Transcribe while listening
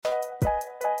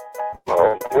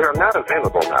We are not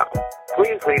available now.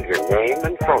 Please leave your name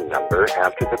and phone number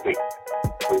after the beep.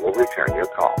 We will return your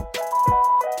call.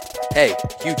 Hey,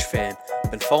 huge fan.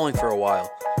 Been following for a while.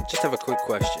 Just have a quick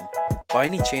question. By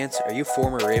any chance, are you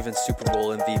former Ravens Super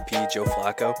Bowl MVP Joe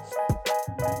Flacco?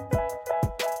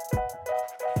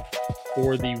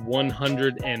 For the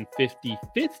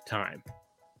 155th time,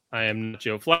 I am not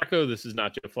Joe Flacco. This is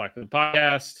not Joe Flacco the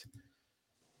podcast.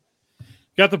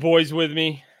 Got the boys with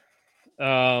me.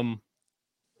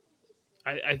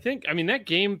 I think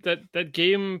that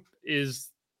game is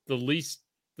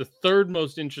the third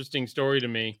most interesting story to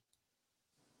me.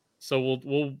 So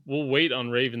we'll wait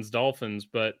on Ravens Dolphins,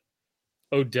 but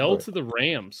Odell to the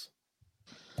Rams.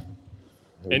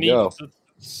 Let's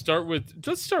start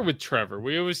with Trevor.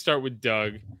 We always start with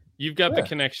Doug. You've got the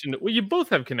connection. Well, you both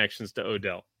have connections to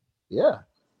Odell. Yeah,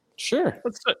 sure.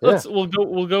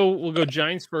 We'll go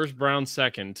Giants first, Browns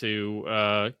second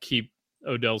to keep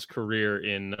Odell's career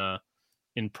in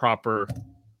proper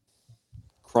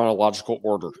chronological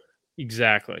order.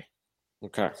 Exactly.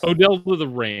 Okay. Odell to the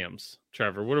Rams.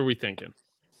 Trevor, what are we thinking?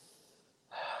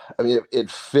 I mean,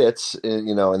 it fits, in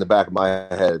the back of my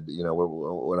head,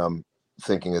 when I'm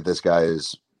thinking that this guy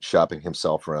is shopping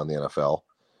himself around the NFL,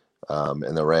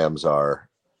 and the Rams are,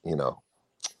 they're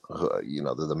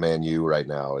the Man U right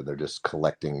now, and they're just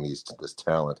collecting this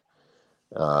talent,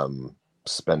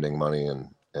 spending money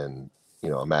and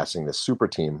amassing this super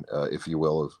team, if you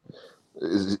will,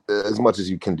 as much as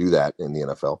you can do that in the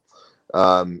NFL.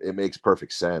 It makes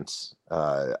perfect sense.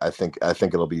 I think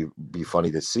it'll be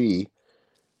funny to see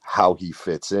how he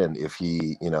fits in if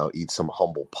he, eats some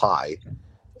humble pie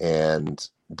and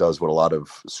does what a lot of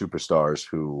superstars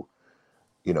who,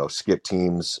 skip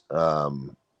teams,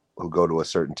 who go to a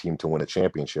certain team to win a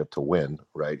championship to win,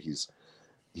 right? He's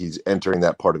entering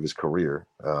that part of his career,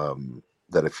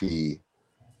 that if he,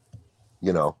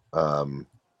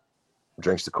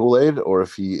 drinks the Kool-Aid or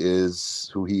if he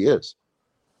is who he is.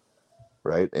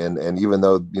 Right. And even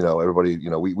though, everybody,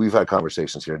 we've had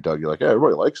conversations here, Doug, you're like, yeah,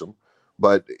 everybody likes him,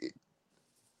 but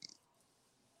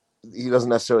he doesn't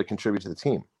necessarily contribute to the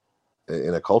team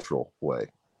in a cultural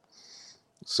way.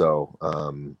 So,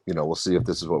 we'll see if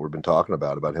this is what we've been talking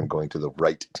about him going to the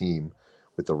right team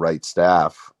with the right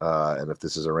staff. And if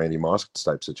this is a Randy Moss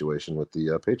type situation with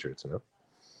the Patriots,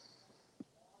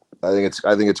 I think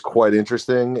it's quite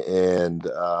interesting. And,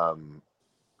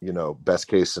 best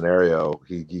case scenario,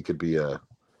 he could be a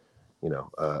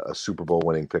Super Bowl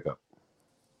winning pickup.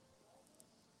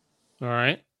 All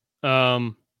right.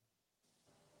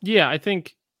 Yeah, I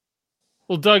think.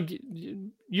 Well, Doug,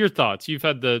 your thoughts? You've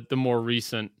had the more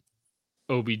recent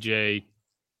OBJ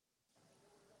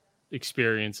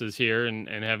experiences here and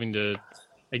having to,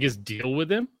 I guess, deal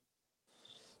with him.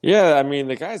 Yeah, I mean,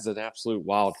 the guy's an absolute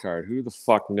wild card. Who the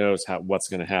fuck knows what's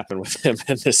going to happen with him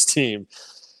and this team?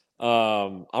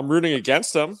 I'm rooting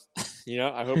against him.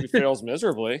 I hope he fails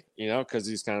miserably, because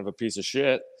he's kind of a piece of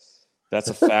shit. That's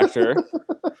a factor.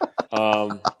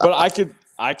 But I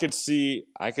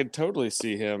could totally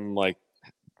see him like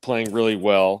playing really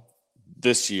well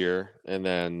this year and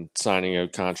then signing a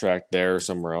contract there or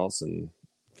somewhere else and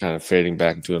kind of fading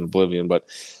back into an oblivion. But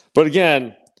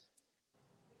again,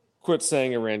 quit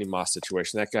saying a Randy Moss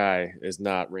situation. That guy is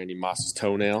not Randy Moss's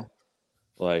toenail.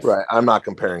 Right. I'm not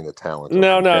comparing the talent.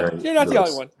 No. You're not the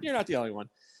only one. You're not the only one.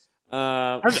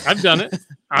 I've done it.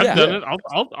 I've done it.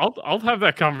 I'll have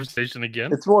that conversation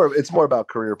again. It's more about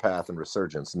career path and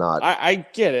resurgence, not. I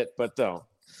get it, but don't.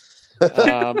 But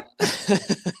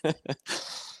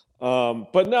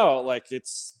no,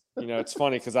 it's it's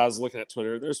funny because I was looking at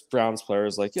Twitter. There's Browns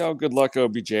players like, yo, good luck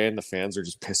OBJ, and the fans are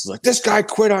just pissed. Like, this guy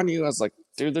quit on you. I was like,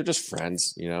 dude, they're just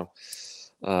friends,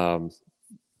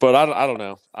 But I don't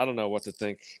know. I don't know what to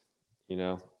think.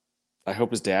 I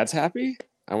hope his dad's happy.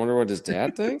 I wonder what his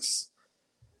dad thinks.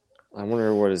 I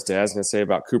wonder what his dad's going to say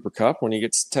about Cooper Kupp when he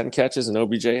gets 10 catches and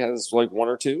OBJ has like 1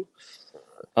 or 2.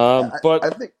 But I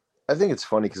think it's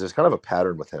funny because there's kind of a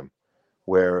pattern with him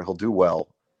where he'll do well,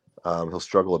 he'll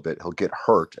struggle a bit, he'll get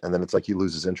hurt, and then it's like he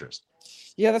loses interest.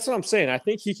 Yeah, that's what I'm saying. I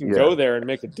think he can go there and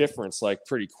make a difference like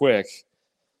pretty quick.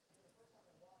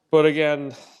 But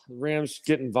again, Rams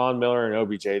getting Von Miller and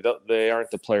OBJ, they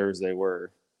aren't the players they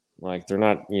were. Like, they're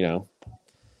not,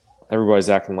 everybody's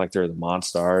acting like they're the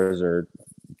Monstars or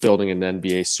building an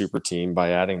NBA super team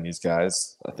by adding these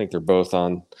guys. I think they're both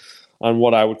on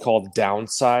what I would call the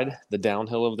downside, the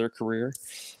downhill of their career.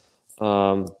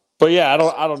 But yeah, I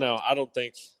don't know. I don't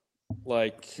think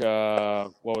what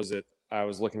was it? I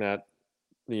was looking at,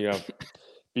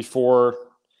 before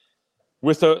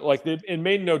with it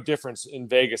made no difference in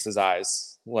Vegas's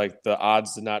eyes. Like, the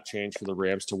odds did not change for the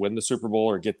Rams to win the Super Bowl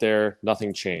or get there.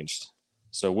 Nothing changed.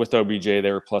 So with OBJ,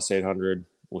 they were plus 800.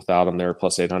 Without him, they were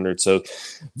plus 800. So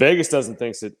Vegas doesn't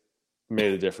think it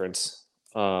made a difference.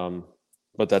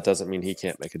 But that doesn't mean he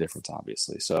can't make a difference,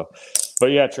 obviously. So, but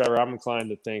yeah, Trevor, I'm inclined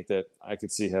to think that I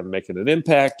could see him making an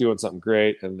impact, doing something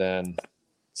great, and then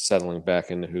settling back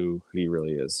into who he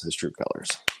really is, his true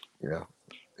colors. Yeah.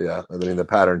 Yeah. I mean, the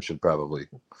pattern should probably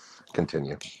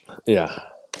continue. Yeah.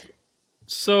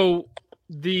 So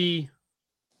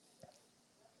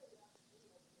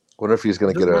What if he's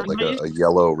going to get a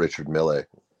yellow Richard Mille?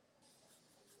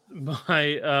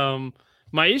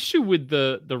 My issue with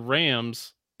the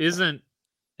Rams isn't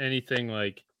anything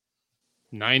like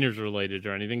Niners related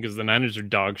or anything, because the Niners are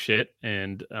dog shit,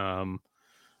 and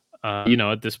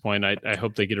at this point I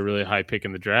hope they get a really high pick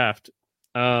in the draft.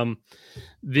 It's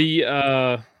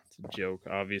a joke,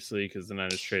 obviously, because the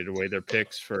Niners traded away their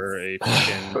picks for a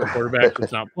fucking quarterback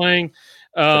that's not playing.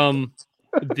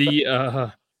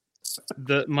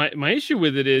 My issue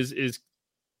with it is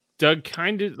Doug,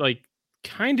 kind of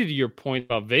to your point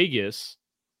about Vegas,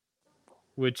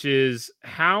 which is,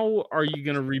 how are you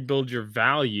going to rebuild your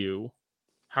value?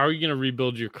 How are you going to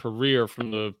rebuild your career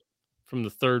from the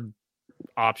third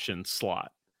option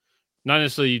slot? Not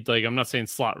necessarily, I'm not saying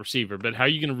slot receiver, but how are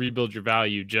you going to rebuild your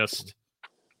value just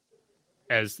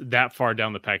as that far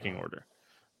down the pecking order?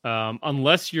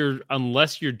 Unless you're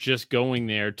just going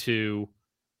there to,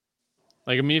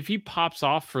 if he pops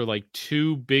off for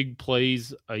 2 big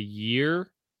plays a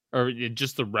year, or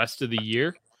just the rest of the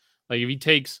year, if he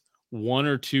takes 1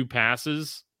 or 2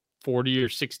 passes, 40 or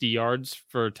 60 yards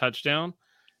for a touchdown,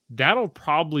 that'll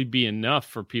probably be enough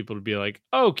for people to be like,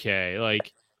 okay,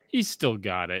 he's still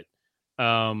got it.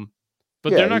 But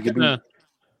they're not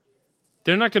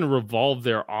gonna revolve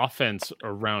their offense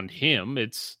around him.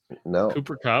 It's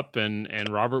Cooper Kupp and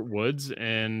Robert Woods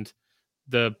and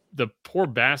the poor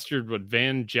bastard,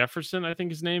 Van Jefferson, I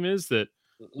think his name is, that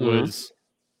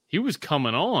he was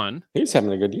coming on. He's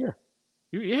having a good year.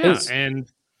 Yeah, and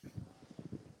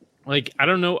I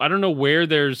don't know where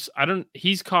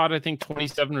he's caught, I think,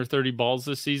 27 or 30 balls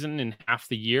this season in half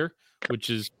the year, which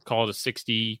is called a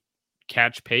 60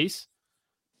 catch pace.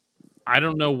 I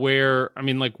don't know where,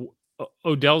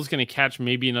 Odell's going to catch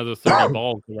maybe another 30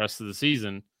 balls the rest of the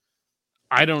season.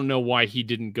 I don't know why he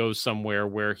didn't go somewhere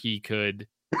where he could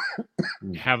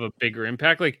have a bigger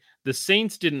impact. The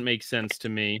Saints didn't make sense to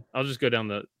me. I'll just go down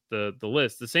the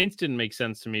list. The Saints didn't make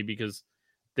sense to me because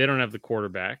they don't have the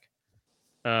quarterback.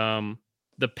 The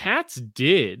Pats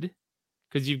did,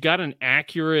 because you've got an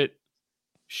accurate,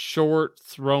 short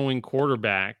throwing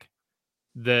quarterback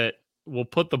that will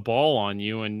put the ball on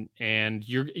you, and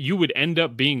you would end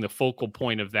up being the focal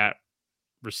point of that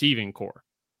receiving core.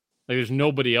 There's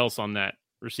nobody else on that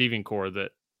receiving core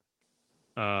that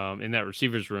in that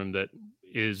receivers room that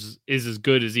is as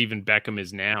good as even Beckham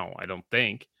is now, I don't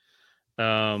think.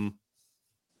 The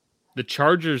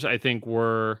Chargers, I think,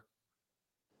 were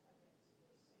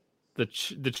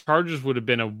the Chargers would have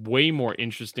been a way more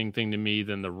interesting thing to me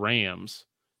than the Rams,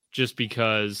 just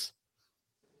because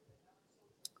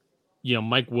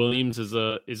Mike Williams is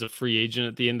a free agent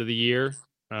at the end of the year,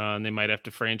 and they might have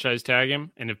to franchise tag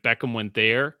him. And if Beckham went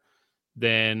there,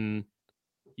 then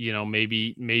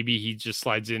maybe he just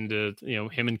slides into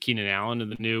him and Keenan Allen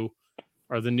and the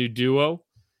new duo.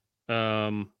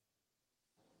 The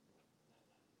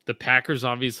Packers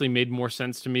obviously made more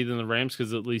sense to me than the Rams,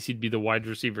 because at least he'd be the wide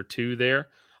receiver 2 there.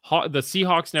 The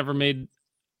Seahawks never made.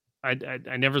 I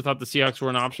never thought the Seahawks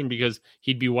were an option because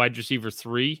he'd be wide receiver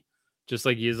 3, just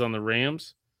like he is on the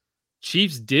Rams.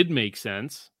 Chiefs did make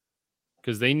sense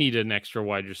because they need an extra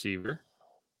wide receiver,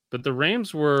 but the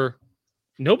Rams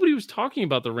nobody was talking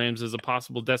about the Rams as a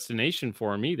possible destination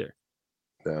for him either.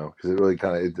 No, because it really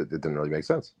it didn't really make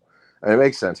sense. It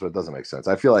makes sense, but it doesn't make sense.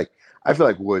 I feel like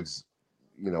Woods,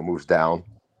 moves down.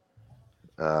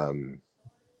 But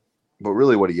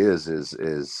really what he is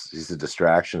he's a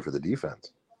distraction for the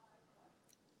defense.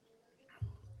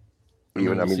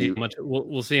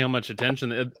 We'll see how much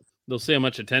attention they'll see how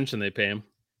much attention they pay him.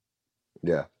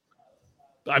 Yeah.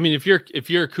 If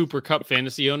you're a Cooper Kupp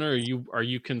fantasy owner, are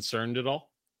you concerned at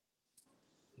all?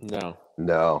 No.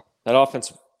 That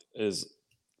offense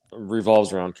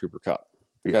revolves around Cooper Kupp.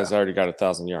 You guys already got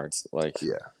 1,000 yards.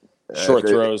 Short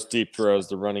throws, deep throws.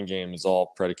 The running game is all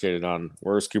predicated on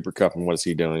where's Cooper Kupp and what is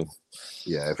he doing.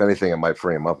 Yeah, if anything, it might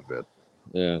free him up a bit.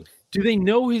 Yeah. Do they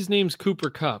know his name's Cooper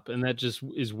Kupp, and that just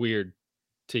is weird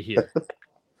to hear?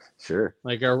 Sure.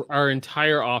 Our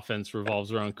entire offense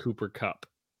revolves around Cooper Kupp.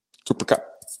 Cooper Kupp.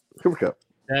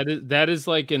 That is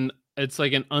an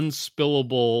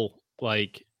unspillable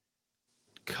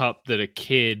cup that a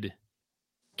kid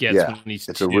gets when he's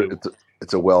 2.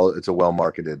 It's a well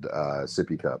marketed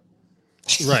sippy cup.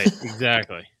 Right,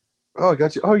 exactly. Oh, I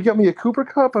got you. Oh, you got me a Cooper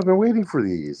cup. I've been waiting for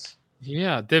these.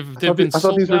 Yeah, they've I been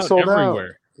thought these were sold sold out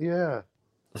everywhere. out. Yeah,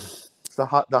 it's the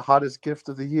hottest gift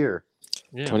of the year.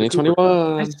 Yeah,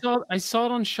 2021. I saw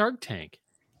it on Shark Tank.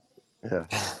 Yeah.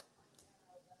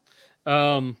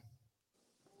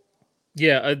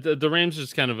 Yeah, the Rams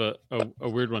is kind of a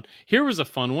weird one. Here was a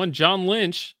fun one. John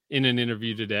Lynch, in an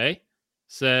interview today,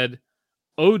 said,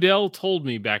 Odell told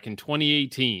me back in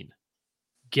 2018,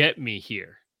 get me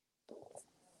here.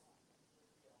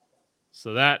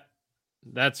 So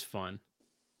that's fun.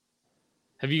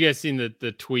 Have you guys seen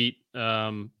the tweet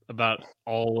about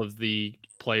all of the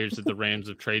players that the Rams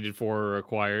have traded for or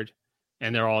acquired?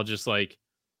 And they're all just like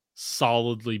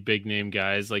solidly big name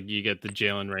guys. Like you get the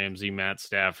Jalen Ramsey, Matt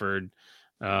Stafford,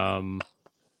 Odell,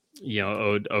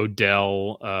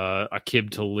 Akib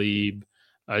Talib,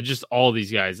 just all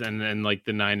these guys. And then like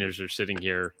the Niners are sitting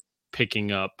here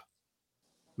picking up.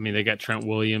 I mean, they got Trent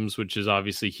Williams, which is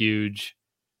obviously huge.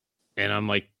 And I'm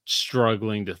like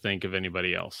struggling to think of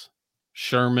anybody else.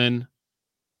 Sherman.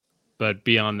 But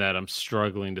beyond that, I'm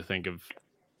struggling to think of.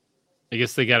 I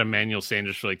guess they got Emmanuel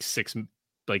Sanders for like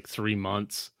 3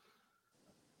 months.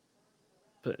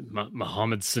 But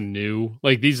Mohamed Sanu,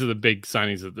 like these are the big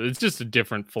signings. It's just a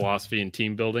different philosophy in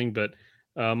team building. But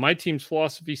my team's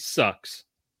philosophy sucks,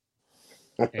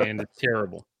 and it's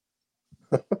terrible.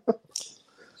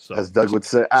 So, as Doug would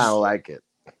say, I don't like it.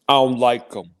 I don't like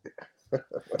them.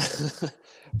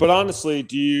 But honestly,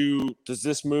 does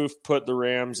this move put the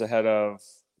Rams ahead of,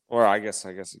 or I guess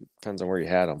it depends on where you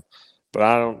had them. But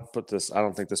I don't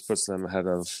think this puts them ahead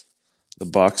of the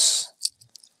Bucks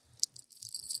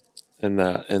in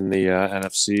the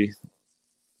NFC.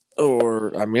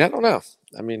 Or I don't know.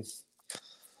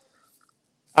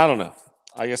 I don't know.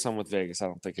 I guess I'm with Vegas. I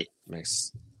don't think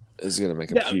is going to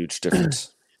make a huge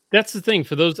difference. That's the thing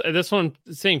for those. That's what I'm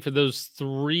saying for those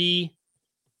 3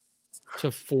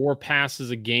 to 4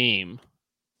 passes a game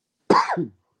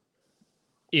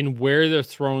in where they're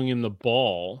throwing him the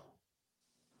ball.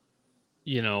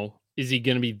 Is he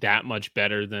going to be that much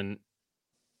better than?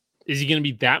 Is he going to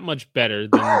be that much better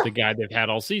than the guy they've had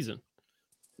all season?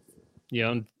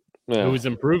 Who is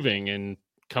improving and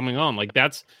coming on. Like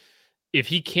that's if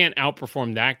he can't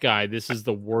outperform that guy, this is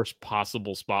the worst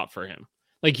possible spot for him.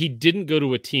 Like he didn't go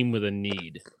to a team with a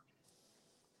need.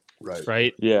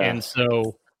 Right. Yeah. And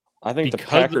so I think the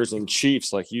Packers and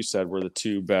Chiefs, like you said, were the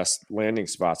 2 best landing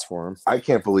spots for him. I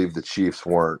can't believe the Chiefs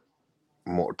weren't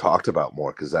more talked about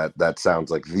more because that sounds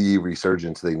like the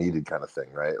resurgence they needed kind of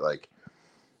thing, right? Like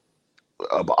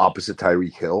opposite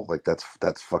Tyreek Hill, like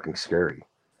that's fucking scary.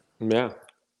 Yeah.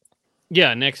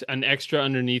 Yeah, an extra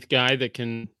underneath guy that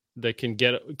can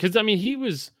get, because I mean he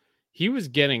was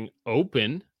getting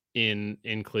open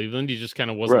in Cleveland. He just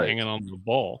kind of wasn't hanging on to the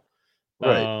ball.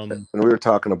 Right. And we were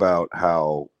talking about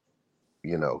how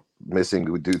missing.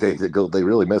 They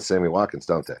really miss Sammy Watkins,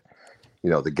 don't they?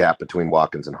 The gap between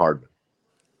Watkins and Hardman.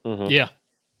 Mm-hmm. Yeah.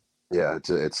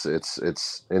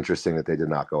 It's interesting that they did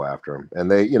not go after him, and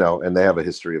they have a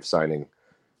history of signing,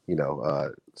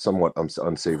 somewhat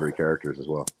unsavory characters as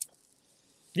well.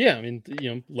 Yeah, I mean,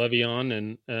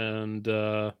 Le'Veon and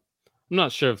I'm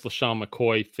not sure if LaShawn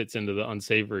McCoy fits into the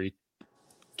unsavory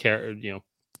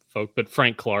folk, but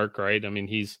Frank Clark, right? I mean,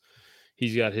 he's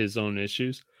got his own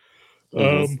issues.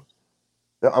 Mm-hmm.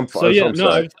 I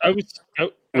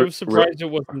was surprised it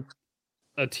wasn't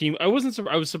a team. I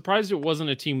was surprised it wasn't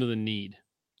a team with a need.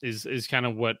 Is kind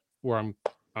of where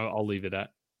I'll leave it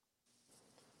at.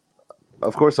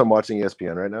 Of course, I'm watching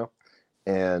ESPN right now,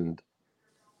 and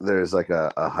there's like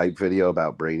a hype video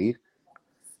about Brady,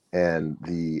 and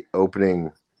the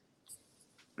opening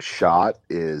shot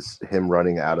is him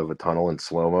running out of a tunnel in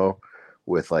slow-mo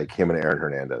with like him and Aaron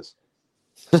Hernandez.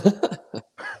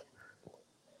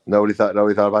 Nobody thought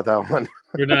about that one.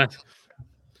 You're not.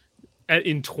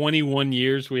 In 21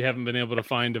 years, we haven't been able to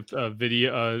find a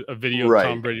video of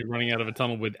Tom Brady running out of a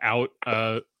tunnel without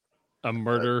a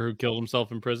murderer who killed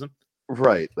himself in prison.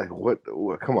 Right. Like what?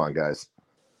 Come on, guys.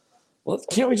 Well,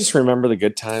 can't we just remember the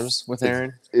good times with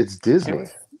Aaron? It's Disney.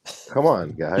 Come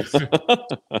on, guys.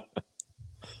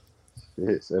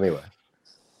 Yes. Anyway.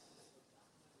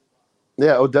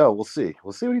 Yeah, Odell. We'll see.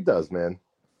 We'll see what he does, man.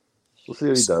 We'll see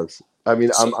what he does. I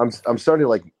mean, I'm starting to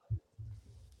like.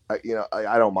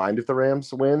 I don't mind if the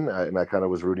Rams win, and I kind of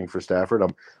was rooting for Stafford.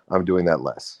 I'm doing that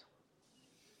less.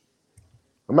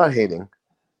 I'm not hating,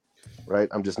 right?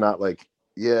 I'm just not like,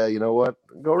 yeah, you know what?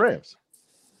 Go Rams.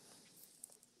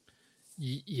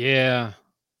 Yeah.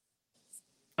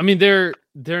 I mean, they're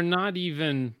not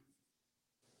even.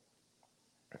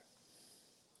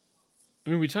 I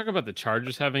mean, we talk about the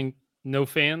Chargers having no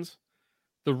fans.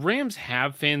 The Rams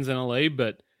have fans in LA,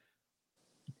 but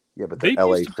Yeah, but they the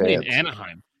LA used to play in fans.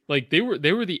 Anaheim. Like they were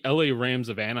the LA Rams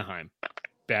of Anaheim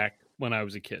back when I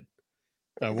was a kid.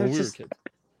 When we were kids.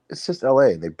 It's just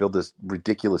LA, and they build this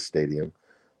ridiculous stadium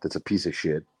that's a piece of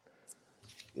shit.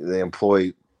 They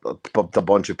employ a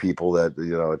bunch of people that,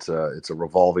 you know, it's a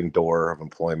revolving door of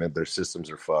employment. Their systems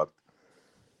are fucked.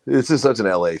 It's just such an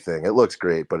LA thing. It looks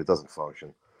great, but it doesn't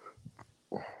function.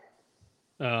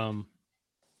 No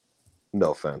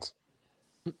offense.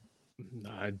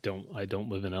 I don't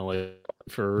live in LA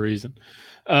for a reason.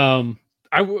 When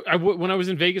I was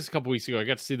in Vegas a couple weeks ago, I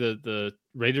got to see the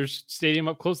Raiders stadium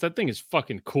up close. That thing is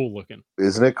fucking cool looking.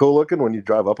 Isn't it cool looking when you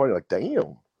drive up on it? You're like,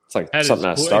 damn. It's like That something is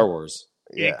out of cool. Star Wars.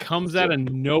 Yeah, It comes out of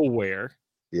nowhere.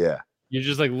 Yeah. You're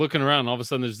just like looking around, and all of a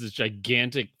sudden there's this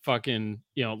gigantic fucking,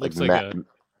 you know, it looks like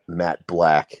matte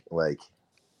black, like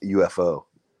UFO.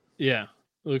 yeah.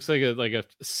 It looks like a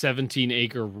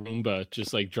 17-acre Roomba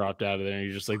just like dropped out of there, and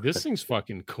you're just like, this thing's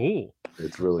fucking cool.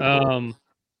 It's really cool.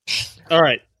 All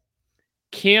right.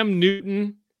 Cam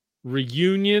Newton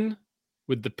reunion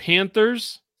with the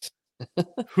Panthers.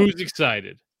 Who's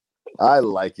excited? I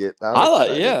like it.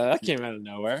 Yeah, that came out of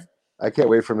nowhere. I can't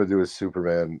wait for him to do his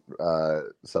Superman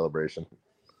celebration.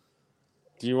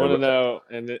 Do you want to know?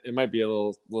 And it might be a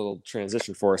little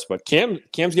transition for us, but Cam's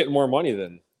getting more money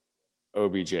than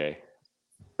OBJ.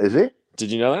 Is he?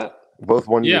 Did you know that? Both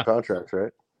 1-year contracts,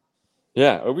 right?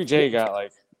 Yeah, OBJ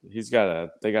got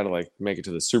they gotta like make it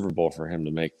to the Super Bowl for him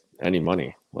to make any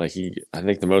money. Like I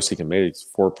think the most he can make is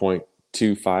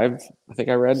 4.25. I think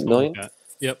I read million. Like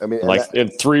yep. I mean,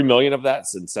 and 3 million of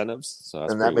that's incentives. So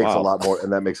that's that makes wild. a lot more.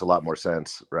 And that makes a lot more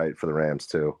sense, right, for the Rams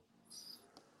too.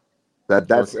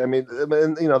 That's. I mean,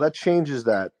 you know, that changes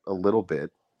that a little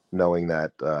bit, knowing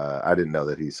that I didn't know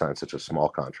that he signed such a small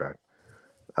contract.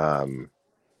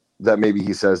 That maybe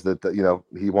he says that you know,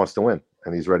 he wants to win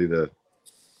and he's ready to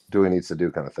do what he needs to do,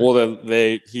 kind of thing. Well,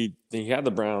 then he had the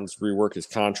Browns rework his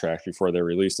contract before they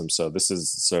released him. So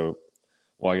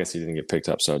I guess he didn't get picked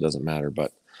up, so it doesn't matter.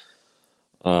 But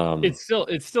it's still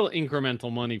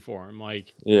incremental money for him.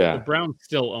 Like the Browns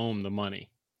still own the money.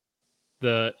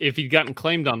 If he'd gotten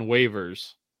claimed on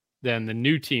waivers, then the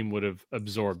new team would have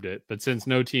absorbed it. But since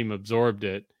no team absorbed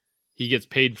it, he gets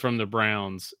paid from the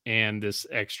Browns, and this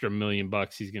extra $1 million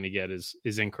he's going to get is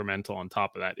incremental on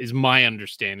top of that. Is my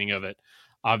understanding of it.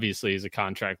 Obviously, as a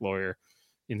contract lawyer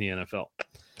in the NFL,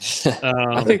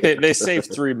 I think they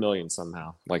saved 3 million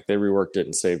somehow. Like they reworked it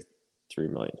and saved 3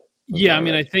 million. Yeah, I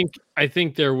mean, right? I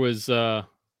think there was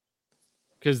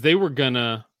because they were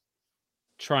gonna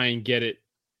try and get it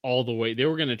all the way. They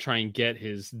were gonna try and get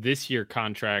his this year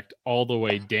contract all the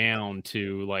way down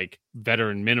to like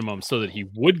veteran minimum so that he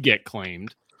would get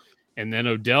claimed. And then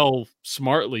Odell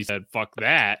smartly said, "Fuck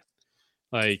that!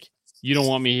 Like you don't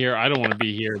want me here. I don't want to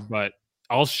be here, but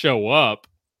I'll show up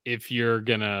if you're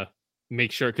gonna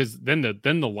make sure." Because then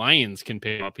the Lions can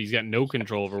pick him up. He's got no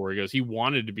control over where he goes. He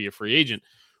wanted to be a free agent.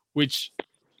 Which,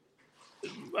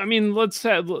 I mean, let's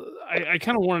say I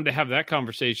kind of wanted to have that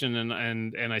conversation,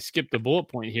 and I skipped the bullet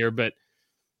point here, but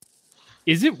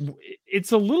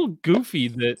it's a little goofy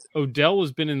that Odell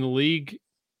has been in the league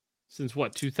since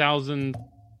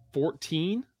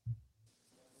 2014,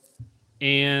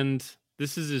 and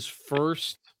this is his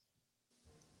first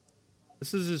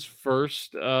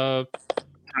time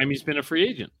he's been a free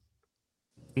agent,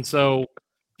 and so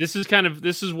this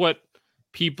is what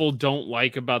people don't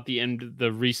like about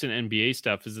the recent NBA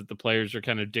stuff is that the players are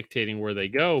kind of dictating where they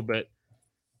go. But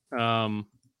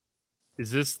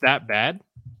is this that bad?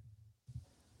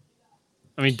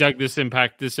 I mean, Doug, this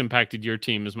impacted your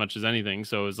team as much as anything.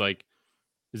 So it's like,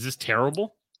 is this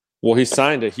terrible? Well, he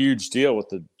signed a huge deal with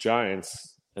the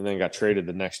Giants and then got traded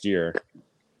the next year,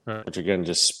 right, which again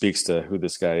just speaks to who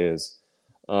this guy is.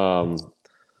 But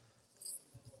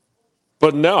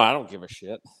no, I don't give a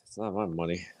shit. It's not my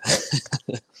money.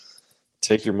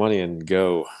 Take your money and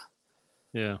go.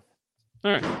 Yeah.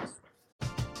 All right.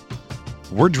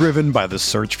 We're driven by the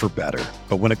search for better.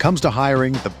 But when it comes to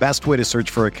hiring, the best way to search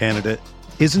for a candidate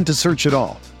isn't to search at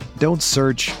all. Don't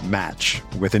search, match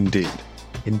with Indeed.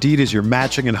 Indeed is your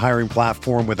matching and hiring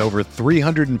platform with over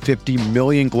 350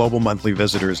 million global monthly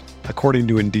visitors, according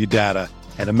to Indeed data,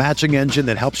 and a matching engine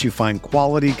that helps you find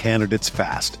quality candidates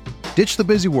fast. Ditch the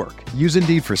busy work. Use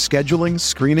Indeed for scheduling,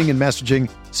 screening, and messaging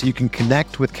so you can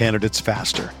connect with candidates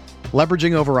faster.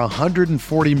 Leveraging over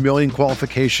 140 million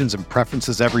qualifications and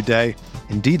preferences every day,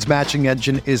 Indeed's matching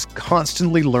engine is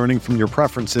constantly learning from your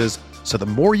preferences, so the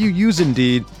more you use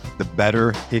Indeed, the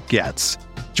better it gets.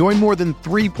 Join more than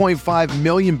 3.5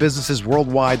 million businesses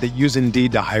worldwide that use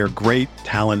Indeed to hire great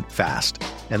talent fast.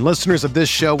 And listeners of this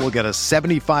show will get a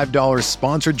 $75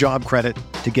 sponsored job credit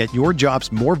to get your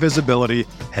jobs more visibility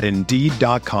at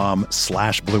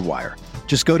Indeed.com/Blue Wire.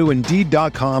 Just go to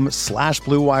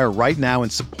Indeed.com/Blue Wire right now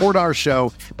and support our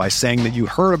show by saying that you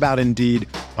heard about Indeed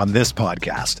on this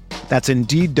podcast. That's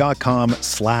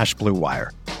Indeed.com/Blue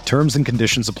Wire. Terms and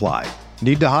conditions apply.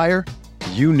 Need to hire?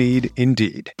 You need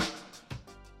Indeed.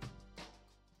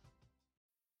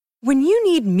 When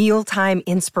you need mealtime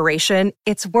inspiration,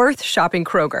 it's worth shopping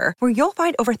Kroger, where you'll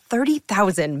find over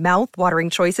 30,000 mouth-watering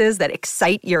choices that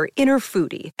excite your inner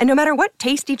foodie. And no matter what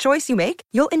tasty choice you make,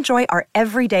 you'll enjoy our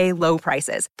everyday low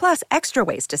prices, plus extra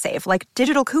ways to save, like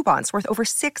digital coupons worth over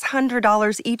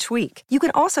 $600 each week. You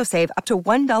can also save up to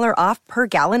 $1 off per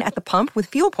gallon at the pump with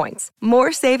fuel points.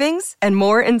 More savings and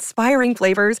more inspiring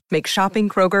flavors make shopping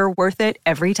Kroger worth it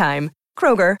every time.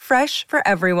 Kroger, fresh for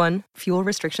everyone. Fuel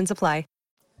restrictions apply.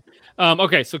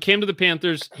 Okay, so Cam to the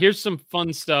Panthers. Here's some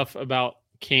fun stuff about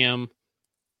Cam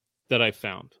that I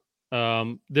found.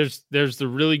 There's the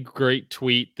really great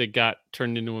tweet that got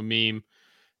turned into a meme.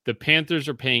 The Panthers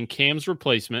are paying Cam's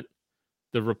replacement,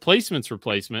 the replacement's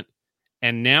replacement,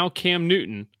 and now Cam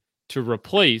Newton to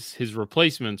replace his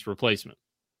replacement's replacement.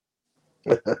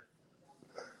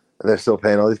 They're still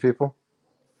paying all these people?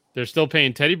 They're still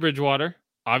paying Teddy Bridgewater.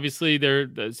 Obviously,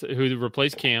 who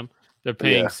replaced Cam. They're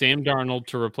paying Sam Darnold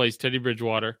to replace Teddy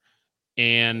Bridgewater,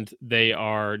 and they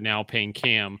are now paying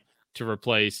Cam to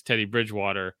replace Teddy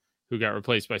Bridgewater, who got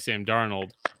replaced by Sam Darnold,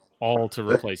 all to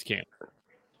replace Cam.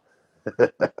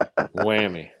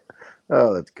 Whammy.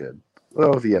 Oh, that's good.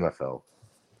 Oh, the NFL.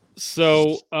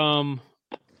 So,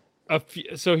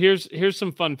 so here's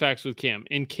some fun facts with Cam.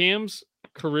 In Cam's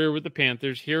career with the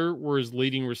Panthers, here were his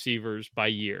leading receivers by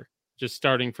year, just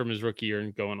starting from his rookie year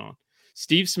and going on.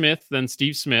 Steve Smith, then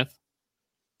Steve Smith,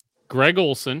 Greg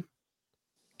Olsen,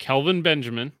 Kelvin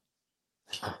Benjamin,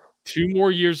 2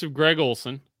 more years of Greg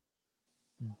Olsen,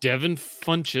 Devin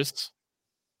Funchess,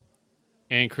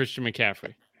 and Christian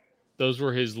McCaffrey. Those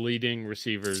were his leading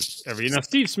receivers every year. Now,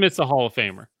 Steve Smith's a Hall of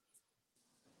Famer.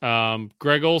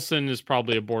 Greg Olsen is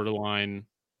probably a borderline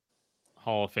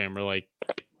Hall of Famer, like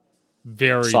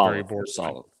very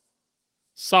borderline.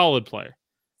 Solid player.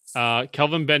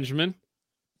 Kelvin Benjamin,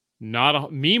 not a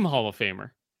meme Hall of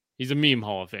Famer. He's a meme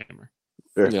Hall of Famer.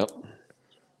 Sure. Yep.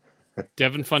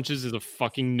 Devin Funchess is a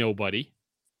fucking nobody.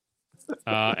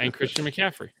 And Christian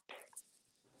McCaffrey.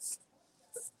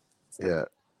 Yeah.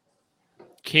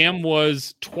 Cam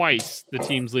was twice the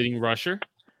team's leading rusher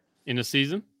in a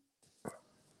season.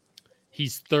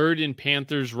 He's third in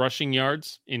Panthers rushing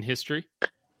yards in history.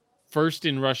 First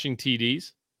in rushing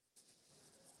TDs.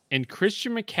 And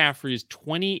Christian McCaffrey is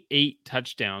 28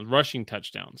 touchdowns, rushing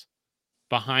touchdowns,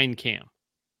 behind Cam.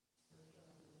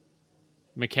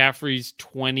 McCaffrey's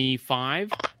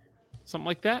 25, something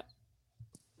like that.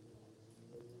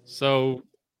 So,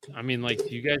 I mean, like,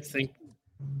 do you guys think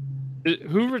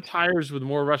who retires with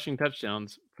more rushing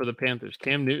touchdowns for the Panthers,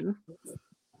 Cam Newton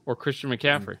or Christian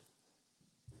McCaffrey?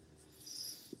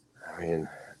 I mean,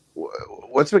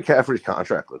 what's McCaffrey's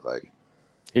contract look like?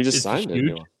 He just signed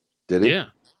it. Did he? Yeah,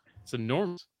 it's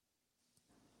enormous.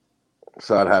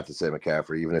 So I'd have to say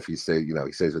McCaffrey, even if he stays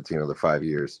with the team another 5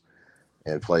 years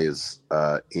and plays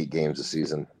 8 games a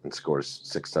season and scores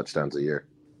 6 touchdowns a year.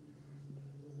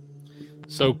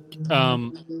 So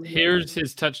here's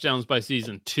his touchdowns by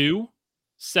season: 2,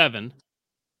 7,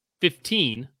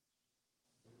 15,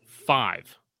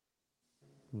 5,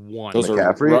 1. Those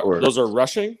are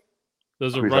rushing?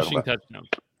 Those are rushing touchdowns.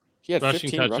 He had rushing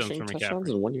 15 touchdowns rushing for touchdowns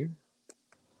McCaffrey in 1 year?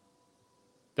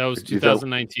 That was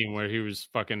 2019, where he was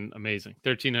fucking amazing.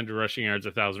 1,300 rushing yards,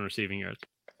 1,000 receiving yards.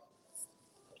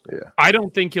 Yeah, I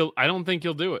don't think he'll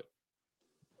do it.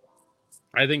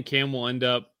 I think Cam will end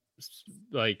up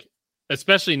like,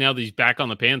 especially now that he's back on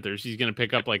the Panthers, he's going to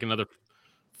pick up like another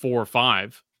 4 or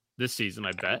 5 this season,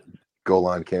 I bet. Goal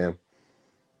line Cam.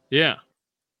 Yeah.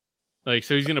 Like,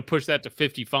 so he's going to push that to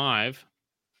 55.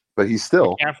 But he's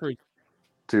still, McCaffrey,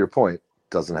 to your point,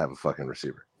 doesn't have a fucking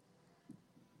receiver.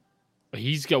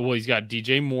 He's got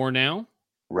DJ Moore now.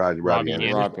 Robbie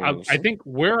Anderson. I think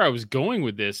where I was going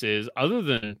with this is, other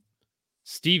than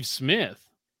Steve Smith,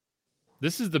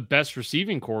 this is the best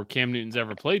receiving core Cam Newton's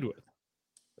ever played with.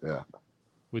 Yeah.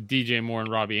 With DJ Moore and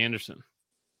Robbie Anderson.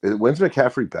 When's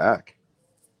McCaffrey back?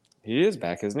 He is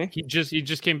back, isn't he? He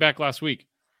just came back last week.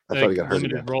 I thought he got hurt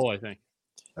limited again. role, I think.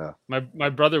 Oh. My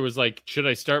brother was like, "Should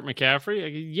I start McCaffrey?" I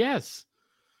go, yes.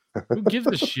 Who gives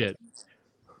a shit?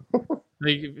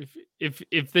 Like,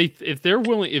 if they're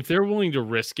willing to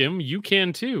risk him, you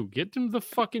can too. Get him the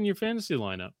fuck in your fantasy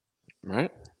lineup.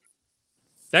 Right.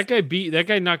 That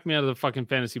guy knocked me out of the fucking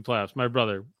fantasy playoffs. My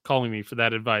brother calling me for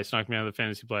that advice knocked me out of the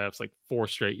fantasy playoffs like 4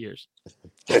 straight years.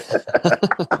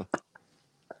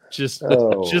 just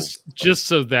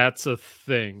so that's a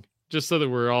thing. Just so that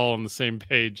we're all on the same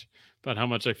page about how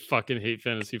much I fucking hate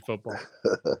fantasy football.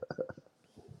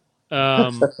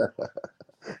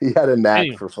 He had a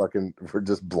knack for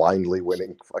just blindly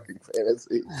winning fucking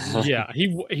fantasy. Yeah,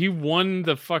 he won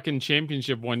the fucking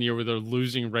championship one year with a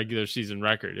losing regular season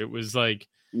record. It was like,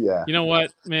 yeah, you know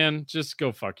what, man, just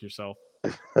go fuck yourself.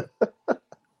 Just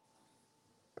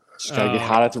gotta get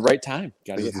hot at the right time.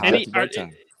 Gotta get hot at the right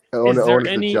time.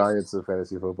 The Giants of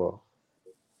fantasy football.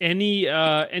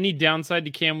 Any downside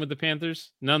to Cam with the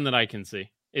Panthers? None that I can see.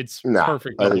 It's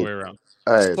perfect all the way around.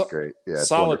 It's great. Yeah, it's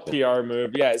solid wonderful. PR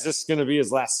move. Yeah, is this going to be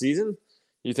his last season?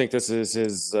 You think this is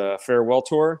his farewell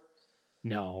tour?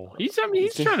 No, he's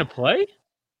trying to play.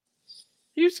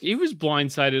 He was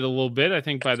blindsided a little bit, I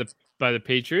think, by the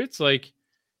Patriots. Like,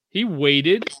 he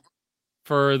waited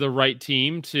for the right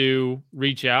team to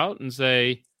reach out and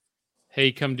say,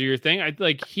 "Hey, come do your thing."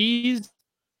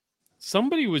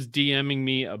 Somebody was DMing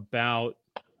me about.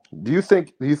 Do you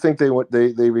think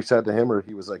they reached out to him, or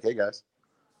he was like, "Hey guys,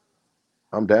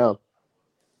 I'm down."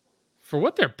 For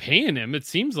what they're paying him, it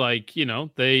seems like, they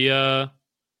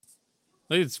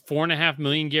it's $4.5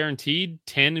 million guaranteed,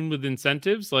 10 with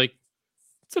incentives. Like,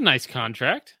 it's a nice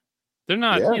contract. They're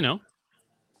not,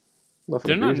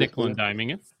 they're not nickel and diming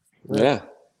him. Yeah.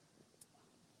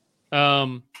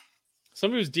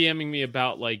 Somebody was DMing me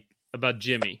about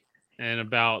Jimmy and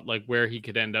about where he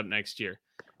could end up next year.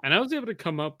 And I was able to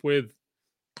come up with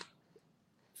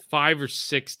 5 or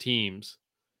 6 teams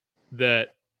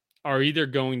that are either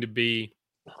going to be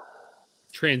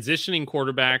transitioning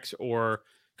quarterbacks, or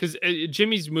because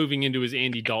Jimmy's moving into his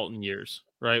Andy Dalton years,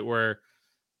 right? Where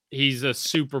he's a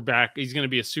super back. He's going to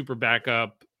be a super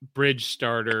backup, bridge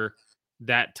starter,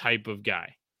 that type of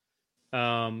guy.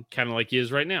 Kind of like he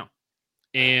is right now.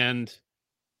 And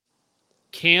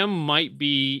Cam might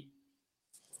be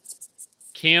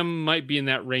in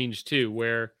that range too,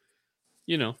 where,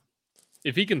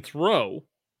 if he can throw,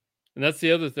 and that's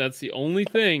the only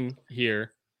thing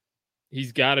here,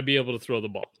 he's got to be able to throw the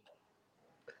ball.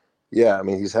 Yeah, I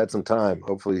mean, he's had some time.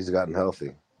 Hopefully he's gotten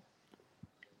healthy.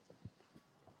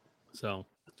 So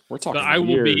we're talking. But I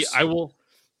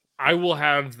will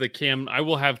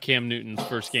have Cam Newton's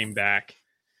first game back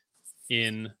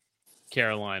in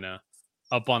Carolina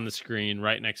up on the screen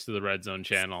right next to the Red Zone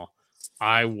channel.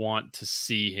 I want to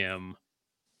see him.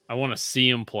 I want to see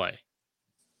him play.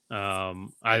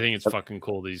 I think it's fucking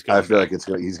cool that he's going. I feel like he's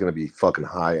going to be fucking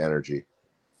high energy.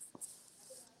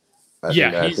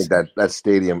 I think that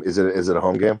stadium is it a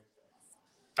home game?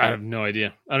 I have no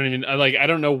idea. I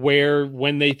don't know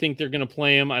when they think they're going to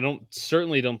play him. I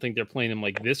certainly don't think they're playing him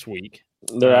this week.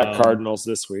 They're at Cardinals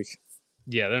this week.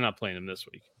 Yeah, they're not playing him this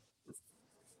week.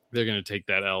 They're going to take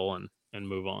that L and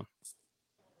move on.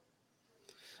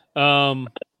 All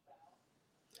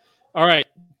right,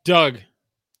 Doug,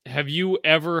 have you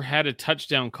ever had a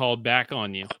touchdown called back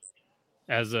on you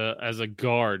as a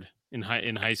guard in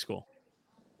high school?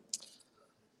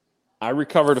 I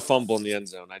recovered a fumble in the end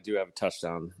zone. I do have a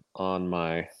touchdown on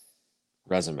my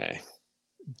resume.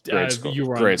 You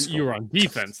were on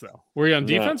defense though. Were you on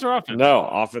defense or offense? No,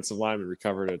 offensive lineman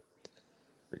recovered a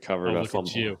fumble. Look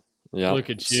at you. Yeah. Look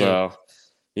at you. So,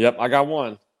 yep, I got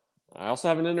one. I also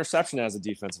have an interception as a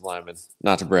defensive lineman.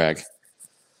 Not to brag.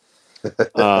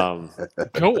 Go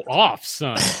off,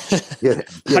 son.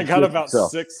 I got about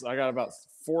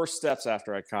 4 steps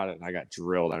after I caught it, and I got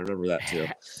drilled. I remember that too.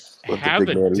 Have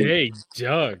a day,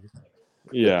 Doug.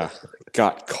 Yeah,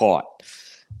 got caught.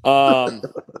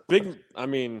 Big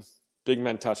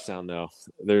men touchdown though.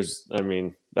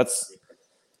 That's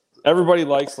everybody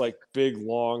likes big,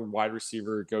 long, wide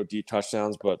receiver go deep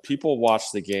touchdowns, but people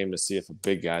watch the game to see if a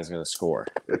big guy's going to score.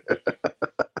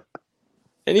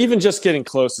 And even just getting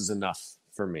close is enough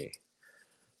for me.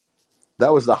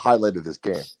 That was the highlight of this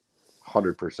game.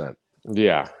 100%.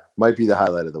 Yeah. Might be the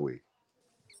highlight of the week.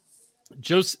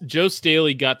 Joe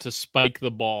Staley got to spike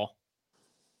the ball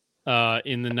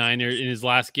in the Niners in his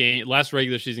last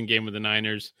regular season game with the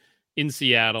Niners in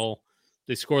Seattle.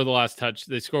 They score one of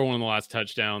the last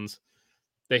touchdowns.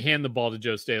 They hand the ball to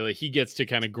Joe Staley. He gets to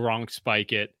kind of Gronk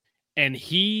spike it, and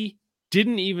he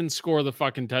didn't even score the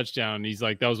fucking touchdown. He's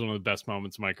like, that was one of the best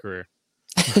moments of my career.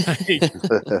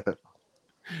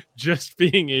 Just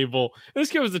being able, this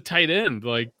guy was a tight end,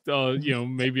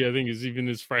 maybe I think is even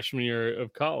his freshman year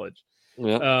of college.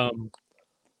 Yeah.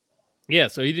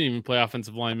 So he didn't even play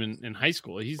offensive lineman in high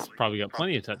school. He's probably got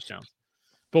plenty of touchdowns.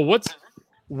 But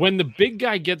when the big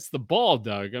guy gets the ball,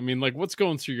 Doug, I mean, like, what's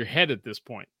going through your head at this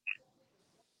point?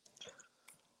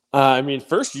 I mean,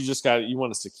 first you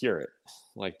want to secure it.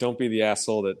 Like, don't be the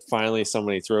asshole that finally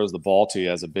somebody throws the ball to you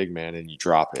as a big man and you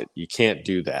drop it. You can't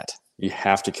do that. You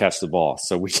have to catch the ball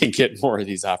so we can get more of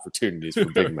these opportunities for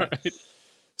big men. Right.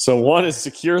 So one is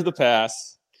secure the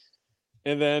pass,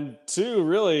 and then two,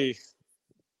 really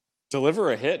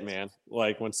deliver a hit, man.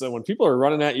 Like when people are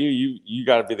running at you, you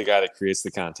got to be the guy that creates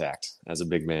the contact as a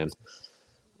big man.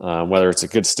 Whether it's a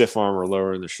good stiff arm or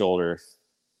lower in the shoulder,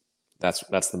 that's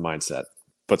the mindset.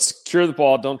 But secure the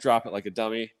ball, don't drop it like a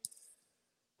dummy,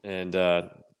 and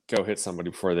go hit somebody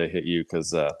before they hit you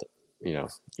because you're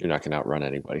not going to outrun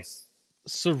anybody.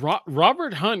 So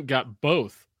Robert Hunt got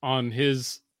both on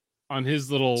his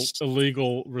little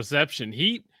illegal reception.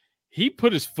 He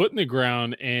put his foot in the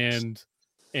ground and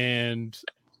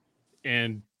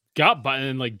got by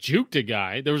and like juked a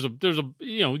guy. There's a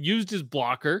used his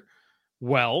blocker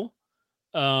well,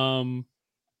 and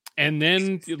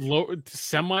then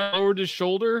semi-lowered his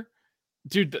shoulder.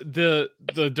 Dude, the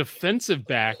defensive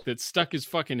back that stuck his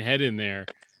fucking head in there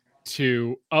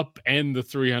to upend the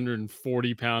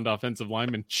 340-pound offensive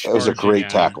lineman. That was a great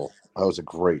tackle.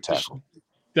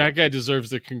 That guy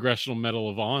deserves the Congressional Medal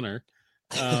of Honor.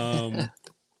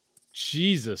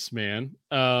 Jesus, man.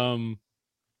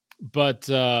 But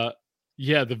the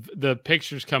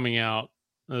pictures coming out,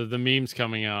 the memes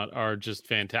coming out are just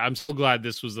fantastic. I'm so glad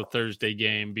this was a Thursday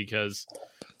game because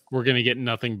we're going to get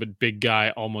nothing but big guy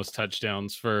almost touchdown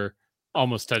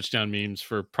memes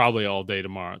for probably all day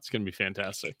tomorrow. It's going to be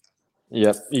fantastic.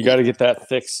 Yep. You got to get that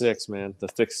thick six, man. The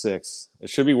thick six. It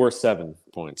should be worth 7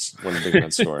 points when the big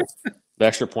men score. The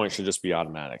extra point should just be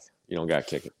automatic. You don't got to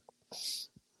kick it.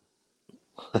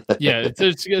 Yeah,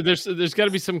 there's got to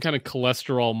be some kind of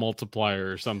cholesterol multiplier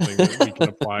or something that we can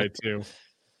apply to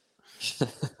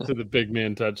the big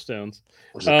man touchdowns.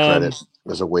 There's a credit.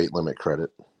 There's a weight limit credit.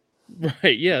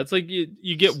 Right. Yeah, it's like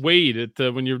you get weighed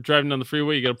at when you're driving down the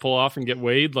freeway. You got to pull off and get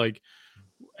weighed. Like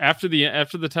after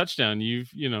the touchdown, you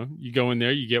go in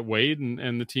there, you get weighed,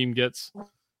 and the team gets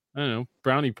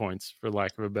brownie points for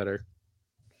lack of a better.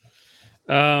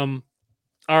 All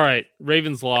right,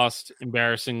 Ravens lost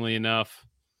embarrassingly enough.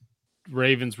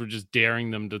 Ravens were just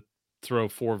daring them to throw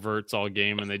 4 verts all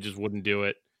game, and they just wouldn't do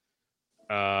it.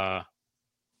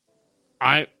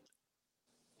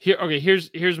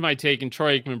 Here's my take, and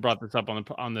Troy Aikman brought this up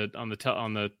on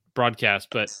the broadcast,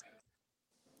 but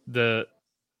the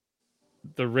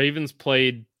Ravens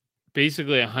played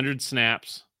basically 100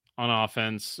 snaps on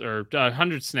offense, or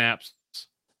 100 snaps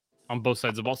on both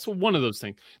sides of the ball. So one of those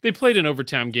things. They played an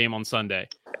overtime game on Sunday,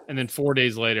 and then 4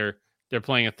 days later, they're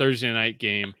playing a Thursday night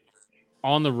game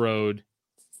on the road,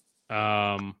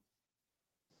 in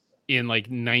like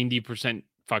 90%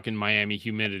 fucking Miami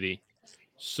humidity.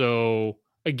 So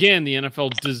again, the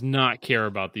NFL does not care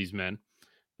about these men.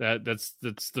 That's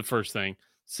the first thing.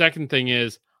 Second thing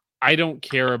is, I don't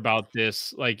care about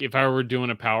this. Like if I were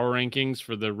doing a power rankings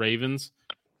for the Ravens,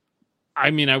 I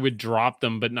mean, I would drop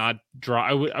them, but not drop.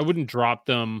 I wouldn't drop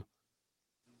them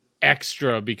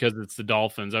extra because it's the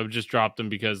Dolphins. I would just drop them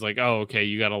because, like, oh, okay,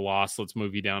 you got a loss. Let's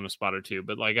move you down a spot or two.